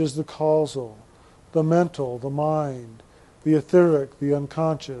 which is the causal, the mental, the mind, the etheric, the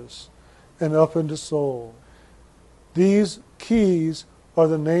unconscious, and up into soul. These keys are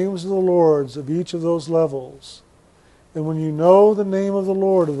the names of the lords of each of those levels. And when you know the name of the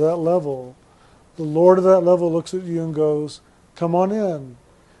Lord of that level, the Lord of that level looks at you and goes, "Come on in.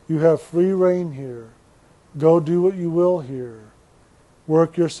 You have free reign here. Go do what you will here.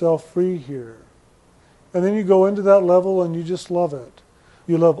 Work yourself free here." And then you go into that level and you just love it.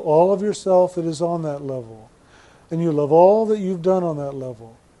 You love all of yourself that is on that level. And you love all that you've done on that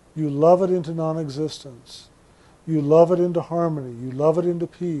level. You love it into non-existence. You love it into harmony. You love it into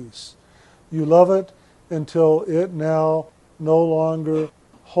peace. You love it until it now no longer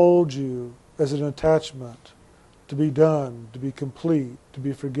holds you as an attachment to be done, to be complete, to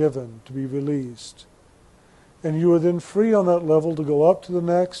be forgiven, to be released. And you are then free on that level to go up to the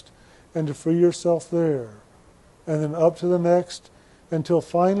next and to free yourself there. And then up to the next until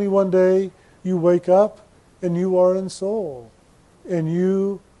finally one day you wake up and you are in soul. And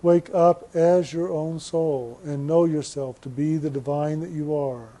you wake up as your own soul and know yourself to be the divine that you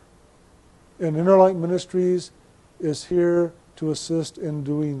are. And Inner Light Ministries is here to assist in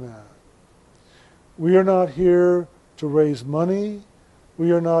doing that. We are not here to raise money.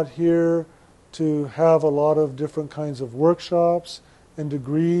 We are not here to have a lot of different kinds of workshops and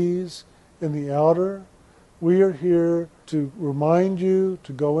degrees in the outer. We are here to remind you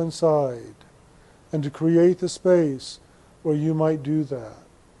to go inside and to create the space where you might do that.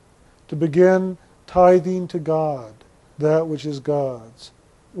 To begin tithing to God, that which is God's.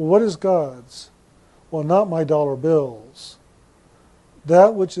 Well, what is God's? Well, not my dollar bills.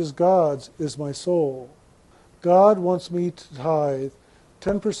 That which is God's is my soul. God wants me to tithe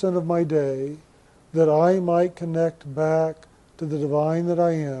 10% of my day that I might connect back to the divine that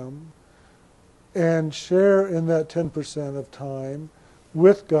I am and share in that 10% of time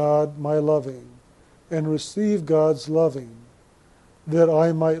with God, my loving, and receive God's loving, that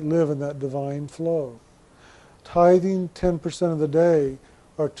I might live in that divine flow. Tithing 10% of the day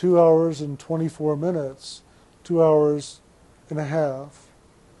are 2 hours and 24 minutes, 2 hours and a half,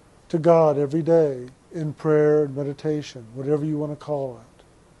 to God every day in prayer and meditation, whatever you want to call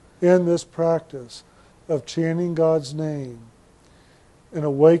it. In this practice of chanting God's name and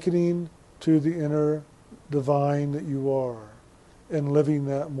awakening to the inner divine that you are and living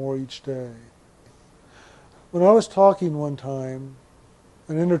that more each day. When I was talking one time,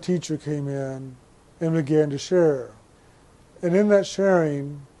 an inner teacher came in and began to share. And in that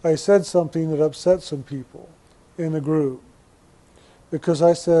sharing, I said something that upset some people in the group, because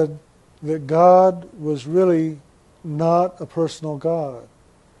I said that God was really not a personal God.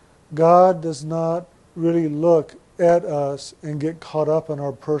 God does not really look at us and get caught up in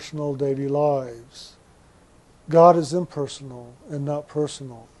our personal daily lives. God is impersonal and not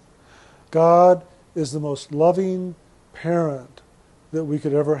personal. God is the most loving parent that we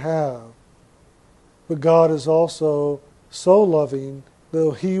could ever have. But God is also so loving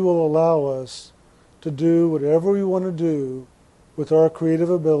that He will allow us to do whatever we want to do with our creative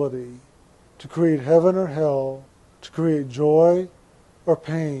ability, to create heaven or hell, to create joy or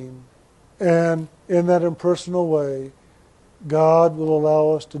pain. And in that impersonal way, God will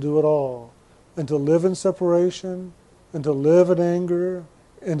allow us to do it all, and to live in separation, and to live in anger,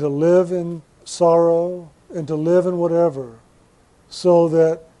 and to live in sorrow, and to live in whatever, so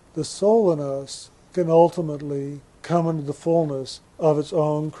that the soul in us can ultimately come into the fullness of its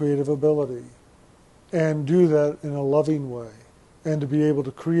own creative ability, and do that in a loving way, and to be able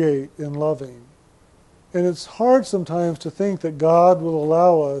to create in loving. And it's hard sometimes to think that God will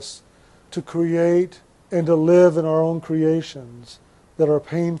allow us to create and to live in our own creations that are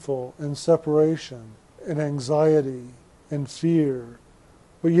painful and separation and anxiety and fear.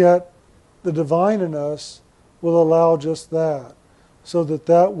 But yet the divine in us will allow just that, so that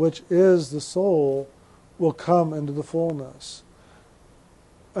that which is the soul will come into the fullness.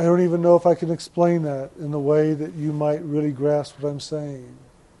 I don't even know if I can explain that in the way that you might really grasp what I'm saying.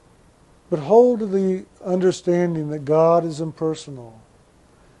 But hold to the understanding that God is impersonal.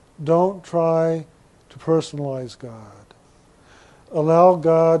 Don't try to personalize God. Allow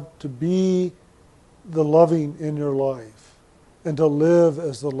God to be the loving in your life and to live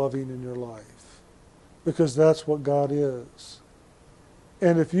as the loving in your life, because that's what God is.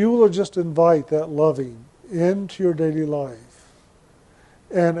 And if you will just invite that loving into your daily life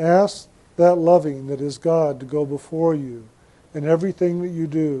and ask that loving that is God to go before you in everything that you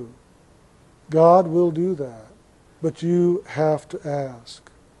do, God will do that. But you have to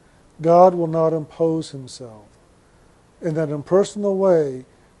ask. God will not impose Himself. In that impersonal way,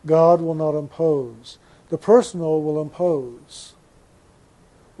 God will not impose. The personal will impose.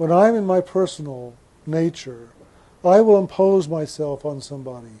 When I'm in my personal nature, I will impose myself on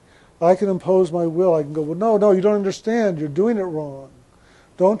somebody. I can impose my will. I can go, well, no, you don't understand. You're doing it wrong.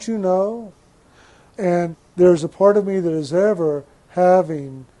 Don't you know? And there's a part of me that is ever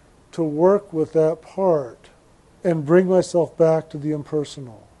having to work with that part and bring myself back to the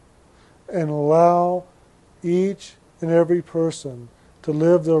impersonal and allow each and every person to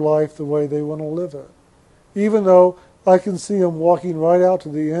live their life the way they want to live it. Even though I can see them walking right out to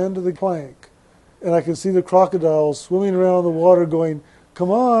the end of the plank, and I can see the crocodiles swimming around the water going, come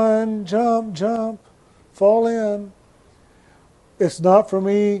on, jump, jump, fall in. It's not for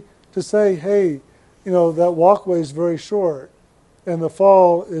me to say, hey, that walkway is very short and the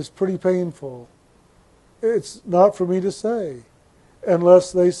fall is pretty painful. It's not for me to say,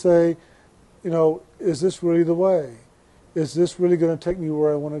 unless they say, is this really the way? Is this really going to take me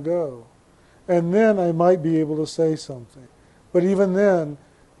where I want to go? And then I might be able to say something. But even then,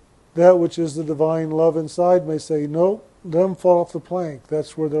 that which is the divine love inside may say, nope, let them fall off the plank.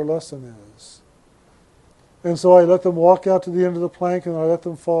 That's where their lesson is. And so I let them walk out to the end of the plank and I let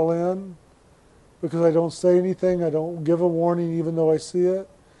them fall in because I don't say anything. I don't give a warning even though I see it.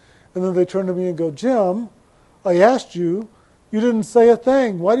 And then they turn to me and go, Jim, I asked you, you didn't say a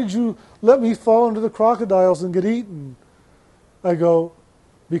thing. Why did you let me fall into the crocodiles and get eaten? I go,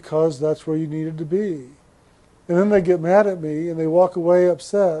 because that's where you needed to be. And then they get mad at me and they walk away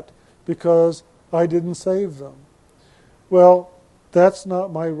upset because I didn't save them. Well, that's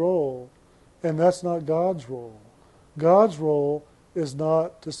not my role, and that's not God's role. God's role is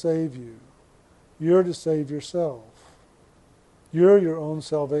not to save you. You're to save yourself. You're your own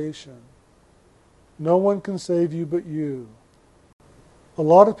salvation. No one can save you but you. A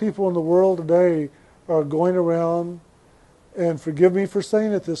lot of people in the world today are going around, and forgive me for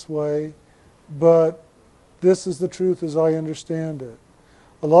saying it this way, but this is the truth as I understand it.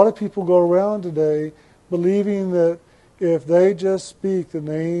 A lot of people go around today believing that if they just speak the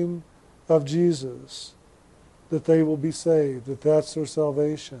name of Jesus, that they will be saved, that that's their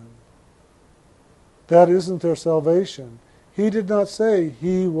salvation. That isn't their salvation. He did not say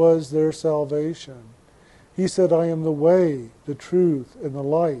he was their salvation. He said, I am the way, the truth, and the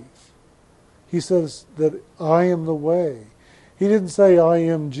life. He says that I am the way. He didn't say, I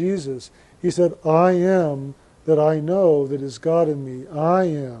am Jesus. He said, I am that I know that is God in me. I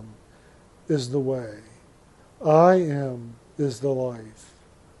am is the way. I am is the life.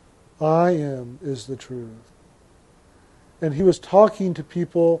 I am is the truth. And he was talking to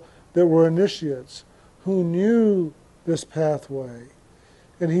people that were initiates who knew this pathway.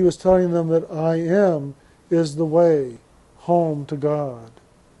 And he was telling them that I am is the way home to God,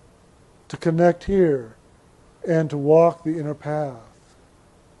 to connect here and to walk the inner path.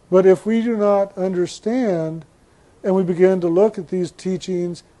 But if we do not understand and we begin to look at these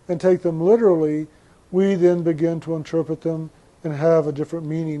teachings and take them literally, we then begin to interpret them and have a different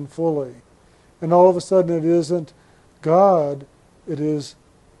meaning fully. And all of a sudden it isn't God, it is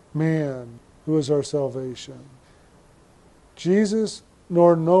man who is our salvation. Jesus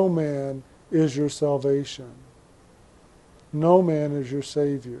nor no man is your salvation. No man is your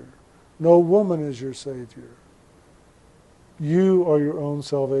Savior. No woman is your Savior. You are your own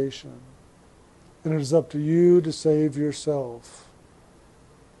salvation. And it is up to you to save yourself.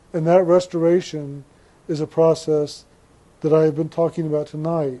 And that restoration is a process that I have been talking about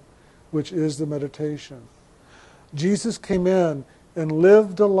tonight, which is the meditation. Jesus came in and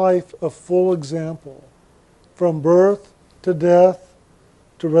lived a life of full example. From birth to death,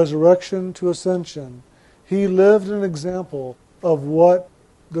 to resurrection, to ascension, he lived an example of what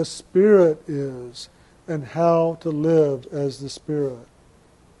the Spirit is and how to live as the Spirit.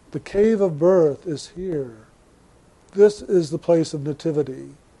 The cave of birth is here. This is the place of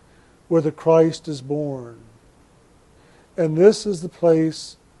nativity, where the Christ is born. And this is the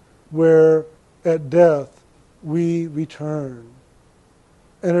place where at death we return.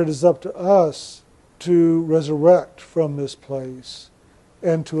 And it is up to us to resurrect from this place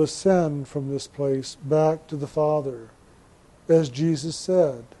and to ascend from this place back to the Father, as Jesus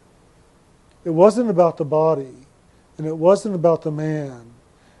said. It wasn't about the body, and it wasn't about the man.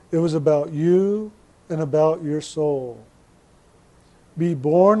 It was about you and about your soul. Be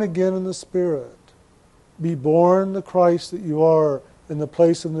born again in the Spirit. Be born the Christ that you are in the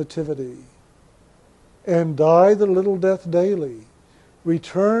place of nativity. And die the little death daily.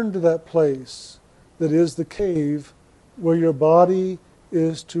 Return to that place that is the cave where your body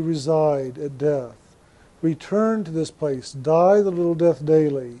is to reside at death. Return to this place. Die the little death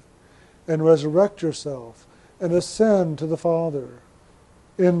daily. And resurrect yourself. And ascend to the Father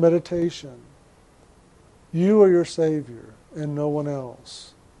in meditation. You are your Savior and no one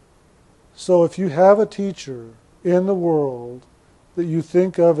else. So if you have a teacher in the world that you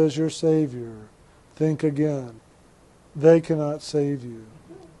think of as your Savior, think again. They cannot save you.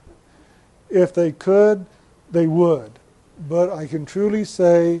 If they could, they would. But I can truly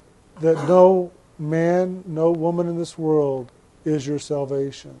say that no man, no woman in this world is your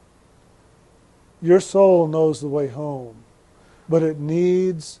salvation. Your soul knows the way home, but it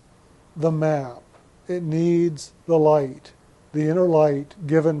needs the map. It needs the light, the inner light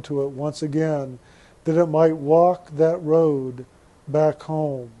given to it once again, that it might walk that road back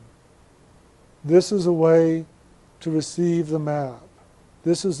home. This is a way to receive the map.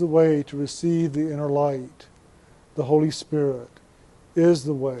 This is the way to receive the inner light. The Holy Spirit is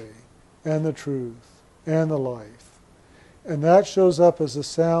the way and the truth and the life. And that shows up as the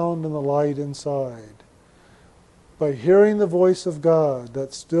sound and the light inside. By hearing the voice of God,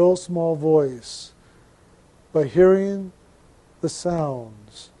 that still small voice, by hearing the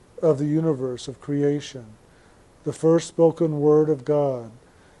sounds of the universe, of creation, the first spoken word of God,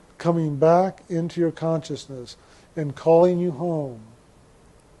 coming back into your consciousness and calling you home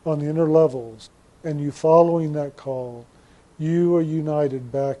on the inner levels, and you following that call, you are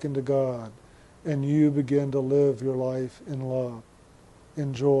united back into God, and you begin to live your life in love,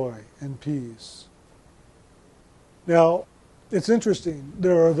 in joy, in peace. Now, it's interesting.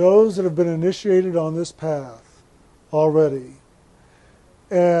 There are those that have been initiated on this path already,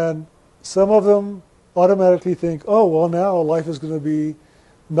 and some of them automatically think, oh, well, now life is going to be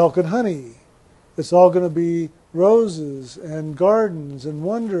milk and honey. It's all going to be roses and gardens and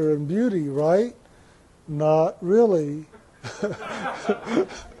wonder and beauty, right? Not really.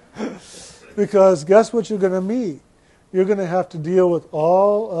 Because guess what you're going to meet? You're going to have to deal with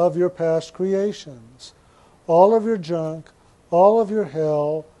all of your past creations, all of your junk, all of your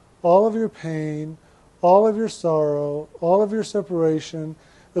hell, all of your pain, all of your sorrow, all of your separation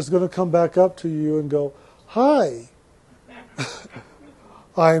is going to come back up to you and go, hi,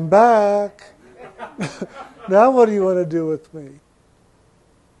 I'm back. Now what do you want to do with me?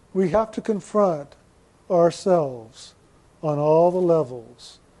 We have to confront ourselves on all the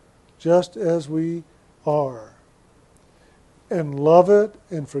levels, just as we are, and love it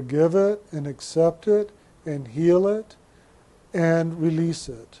and forgive it and accept it and heal it and release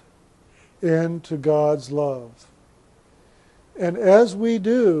it into God's love. And as we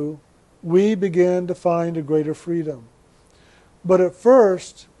do, we begin to find a greater freedom. But at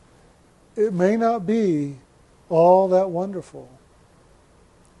first, it may not be all that wonderful.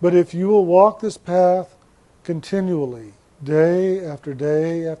 But if you will walk this path continually, day after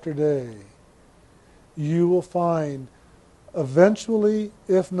day after day, you will find eventually,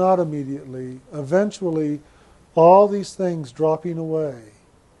 if not immediately, eventually all these things dropping away.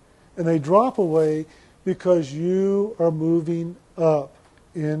 And they drop away because you are moving up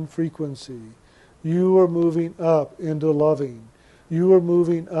in frequency. You are moving up into loving. You are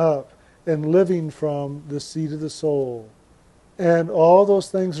moving up and living from the seat of the soul. And all those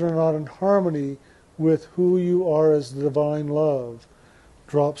things are not in harmony with who you are as the divine love,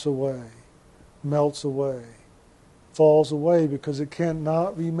 drops away, melts away, falls away, because it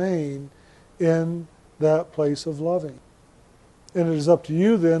cannot remain in that place of loving. And it is up to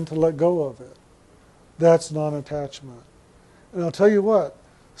you then to let go of it. That's non-attachment. And I'll tell you what,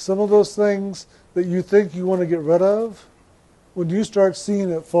 some of those things that you think you want to get rid of, when you start seeing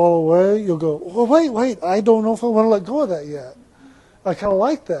it fall away, you'll go, oh, wait, I don't know if I want to let go of that yet. I kind of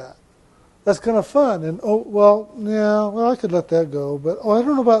like that. That's kind of fun. And, I could let that go. But, I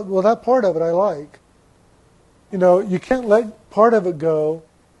don't know about, that part of it I like. You can't let part of it go.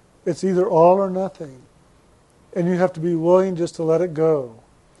 It's either all or nothing. And you have to be willing just to let it go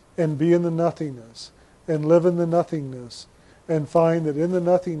and be in the nothingness and live in the nothingness and find that in the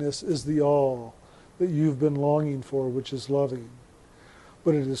nothingness is the all that you've been longing for, which is loving.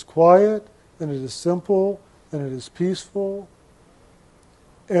 But it is quiet, and it is simple, and it is peaceful,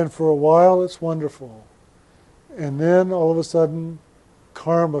 and for a while it's wonderful. And then all of a sudden,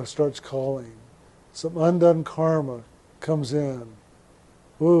 karma starts calling. Some undone karma comes in.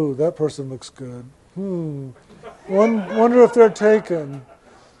 Ooh, that person looks good. Wonder if they're taken.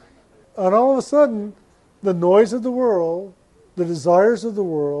 And all of a sudden, the noise of the world, the desires of the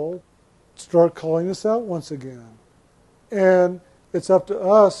world, start calling us out once again. And it's up to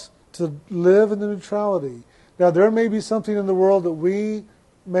us to live in the neutrality. Now, there may be something in the world that we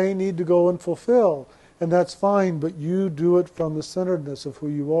may need to go and fulfill, and that's fine, but you do it from the centeredness of who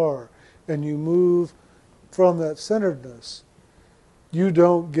you are, and you move from that centeredness. You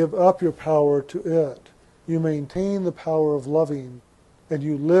don't give up your power to it. You maintain the power of loving, and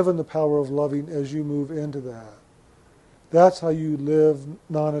you live in the power of loving as you move into that. That's how you live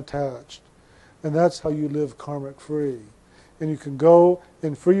non-attached. And that's how you live karmic-free. And you can go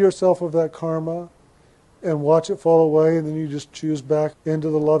and free yourself of that karma and watch it fall away, and then you just choose back into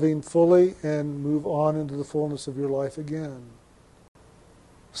the loving fully and move on into the fullness of your life again.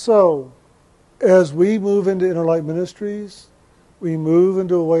 So, as we move into Inner Light Ministries, we move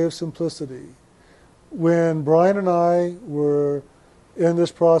into a way of simplicity. When Brian and I were in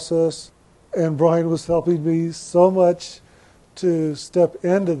this process, and Brian was helping me so much to step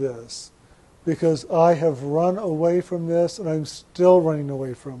into this, because I have run away from this and I'm still running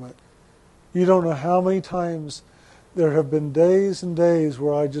away from it. You don't know how many times there have been days and days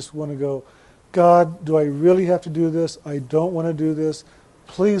where I just want to go, God, do I really have to do this? I don't want to do this.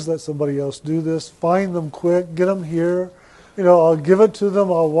 Please let somebody else do this. Find them quick. Get them here. I'll give it to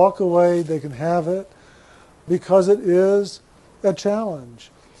them, I'll walk away, they can have it, because it is a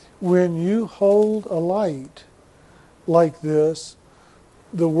challenge. When you hold a light like this,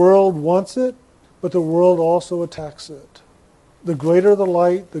 the world wants it, but the world also attacks it. The greater the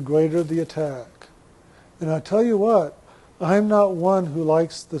light, the greater the attack. And I tell you what, I'm not one who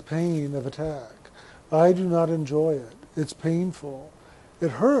likes the pain of attack. I do not enjoy it. It's painful.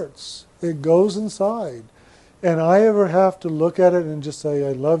 It hurts. It goes inside. And I ever have to look at it and just say,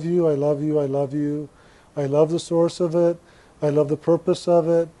 I love you, I love you, I love you. I love the source of it. I love the purpose of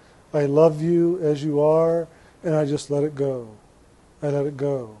it. I love you as you are. And I just let it go. I let it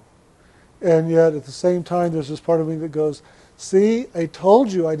go. And yet at the same time, there's this part of me that goes, see, I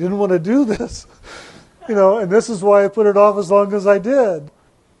told you I didn't want to do this. And this is why I put it off as long as I did.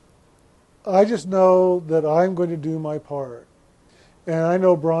 I just know that I'm going to do my part. And I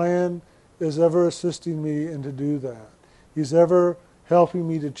know Brian is ever assisting me in to do that. He's ever helping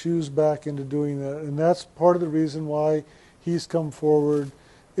me to choose back into doing that. And that's part of the reason why he's come forward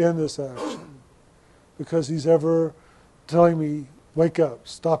in this action. Because he's ever telling me, wake up,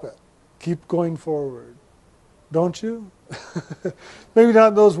 stop it, keep going forward. Don't you? Maybe not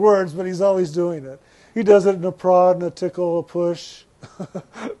in those words, but he's always doing it. He does it in a prod and a tickle, a push,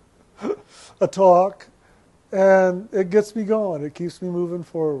 a talk, and it gets me going. It keeps me moving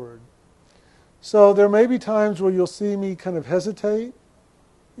forward. So there may be times where you'll see me kind of hesitate.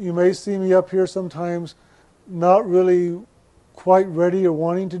 You may see me up here sometimes not really quite ready or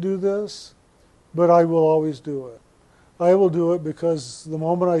wanting to do this, but I will always do it. I will do it because the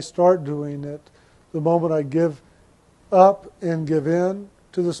moment I start doing it, the moment I give up and give in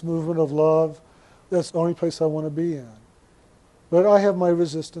to this movement of love, that's the only place I want to be in. But I have my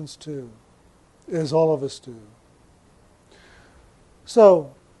resistance too, as all of us do.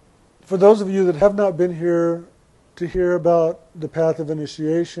 So, for those of you that have not been here to hear about the path of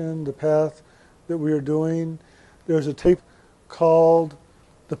initiation, the path that we are doing, there's a tape called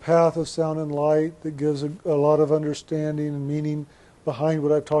The Path of Sound and Light that gives a lot of understanding and meaning behind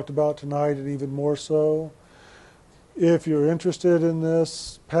what I've talked about tonight, and even more so. If you're interested in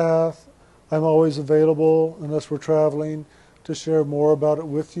this path, I'm always available, unless we're traveling, to share more about it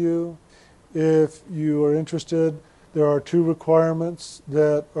with you. If you are interested, there are 2 requirements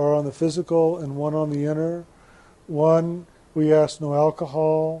that are on the physical and 1 on the inner. 1, we ask no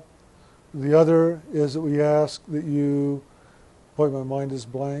alcohol. The other is that we ask that you, boy, my mind is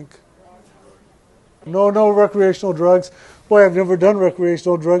blank. No recreational drugs. Boy, I've never done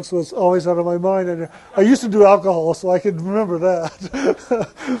recreational drugs, so it's always out of my mind. And I used to do alcohol, so I can remember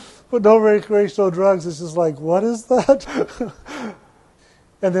that. But no recreational drugs, it's just like, what is that?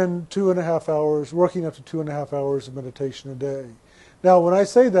 And then 2.5 hours, working up to 2.5 hours of meditation a day. Now, when I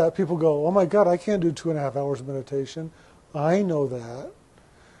say that, people go, oh my God, I can't do 2.5 hours of meditation. I know that.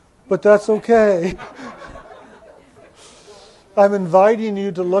 But that's okay. I'm inviting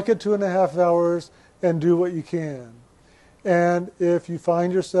you to look at 2.5 hours and do what you can. And if you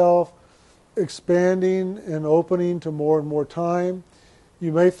find yourself expanding and opening to more and more time,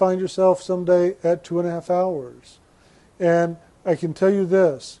 you may find yourself someday at 2.5 hours. And I can tell you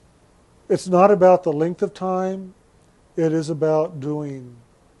this, it's not about the length of time, it is about doing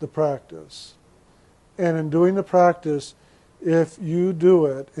the practice. And in doing the practice, if you do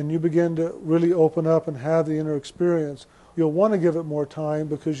it and you begin to really open up and have the inner experience, you'll want to give it more time,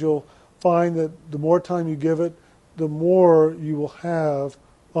 because you'll find that the more time you give it, the more you will have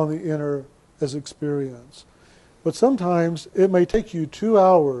on the inner as experience. But sometimes it may take you 2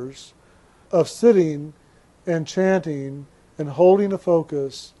 hours of sitting and chanting and holding a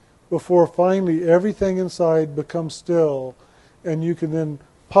focus before finally everything inside becomes still, and you can then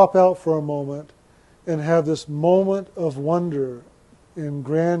pop out for a moment and have this moment of wonder and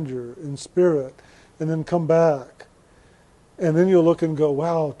grandeur and spirit, and then come back. And then you'll look and go,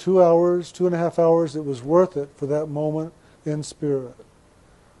 wow, 2 hours, 2.5 hours, it was worth it for that moment in spirit.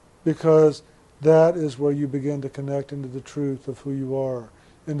 Because that is where you begin to connect into the truth of who you are,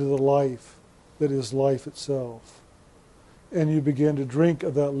 into the life that is life itself. And you begin to drink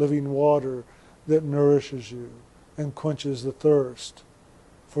of that living water that nourishes you and quenches the thirst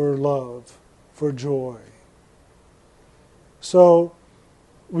for love, for joy. So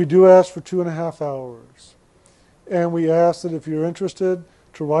we do ask for 2.5 hours. And we ask that if you're interested,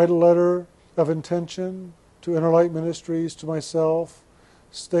 to write a letter of intention to Inner Light Ministries, to myself,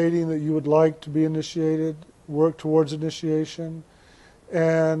 stating that you would like to be initiated, work towards initiation.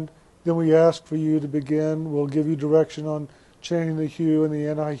 And then we ask for you to begin. We'll give you direction on chanting the hue and the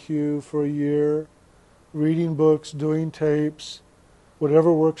anti-hue for a year, reading books, doing tapes,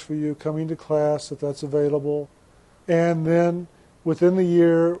 whatever works for you, coming to class if that's available. And then within the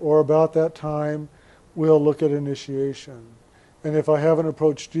year or about that time, we'll look at initiation. And if I haven't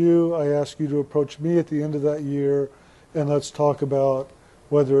approached you, I ask you to approach me at the end of that year, and let's talk about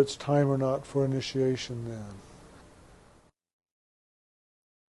whether it's time or not for initiation then.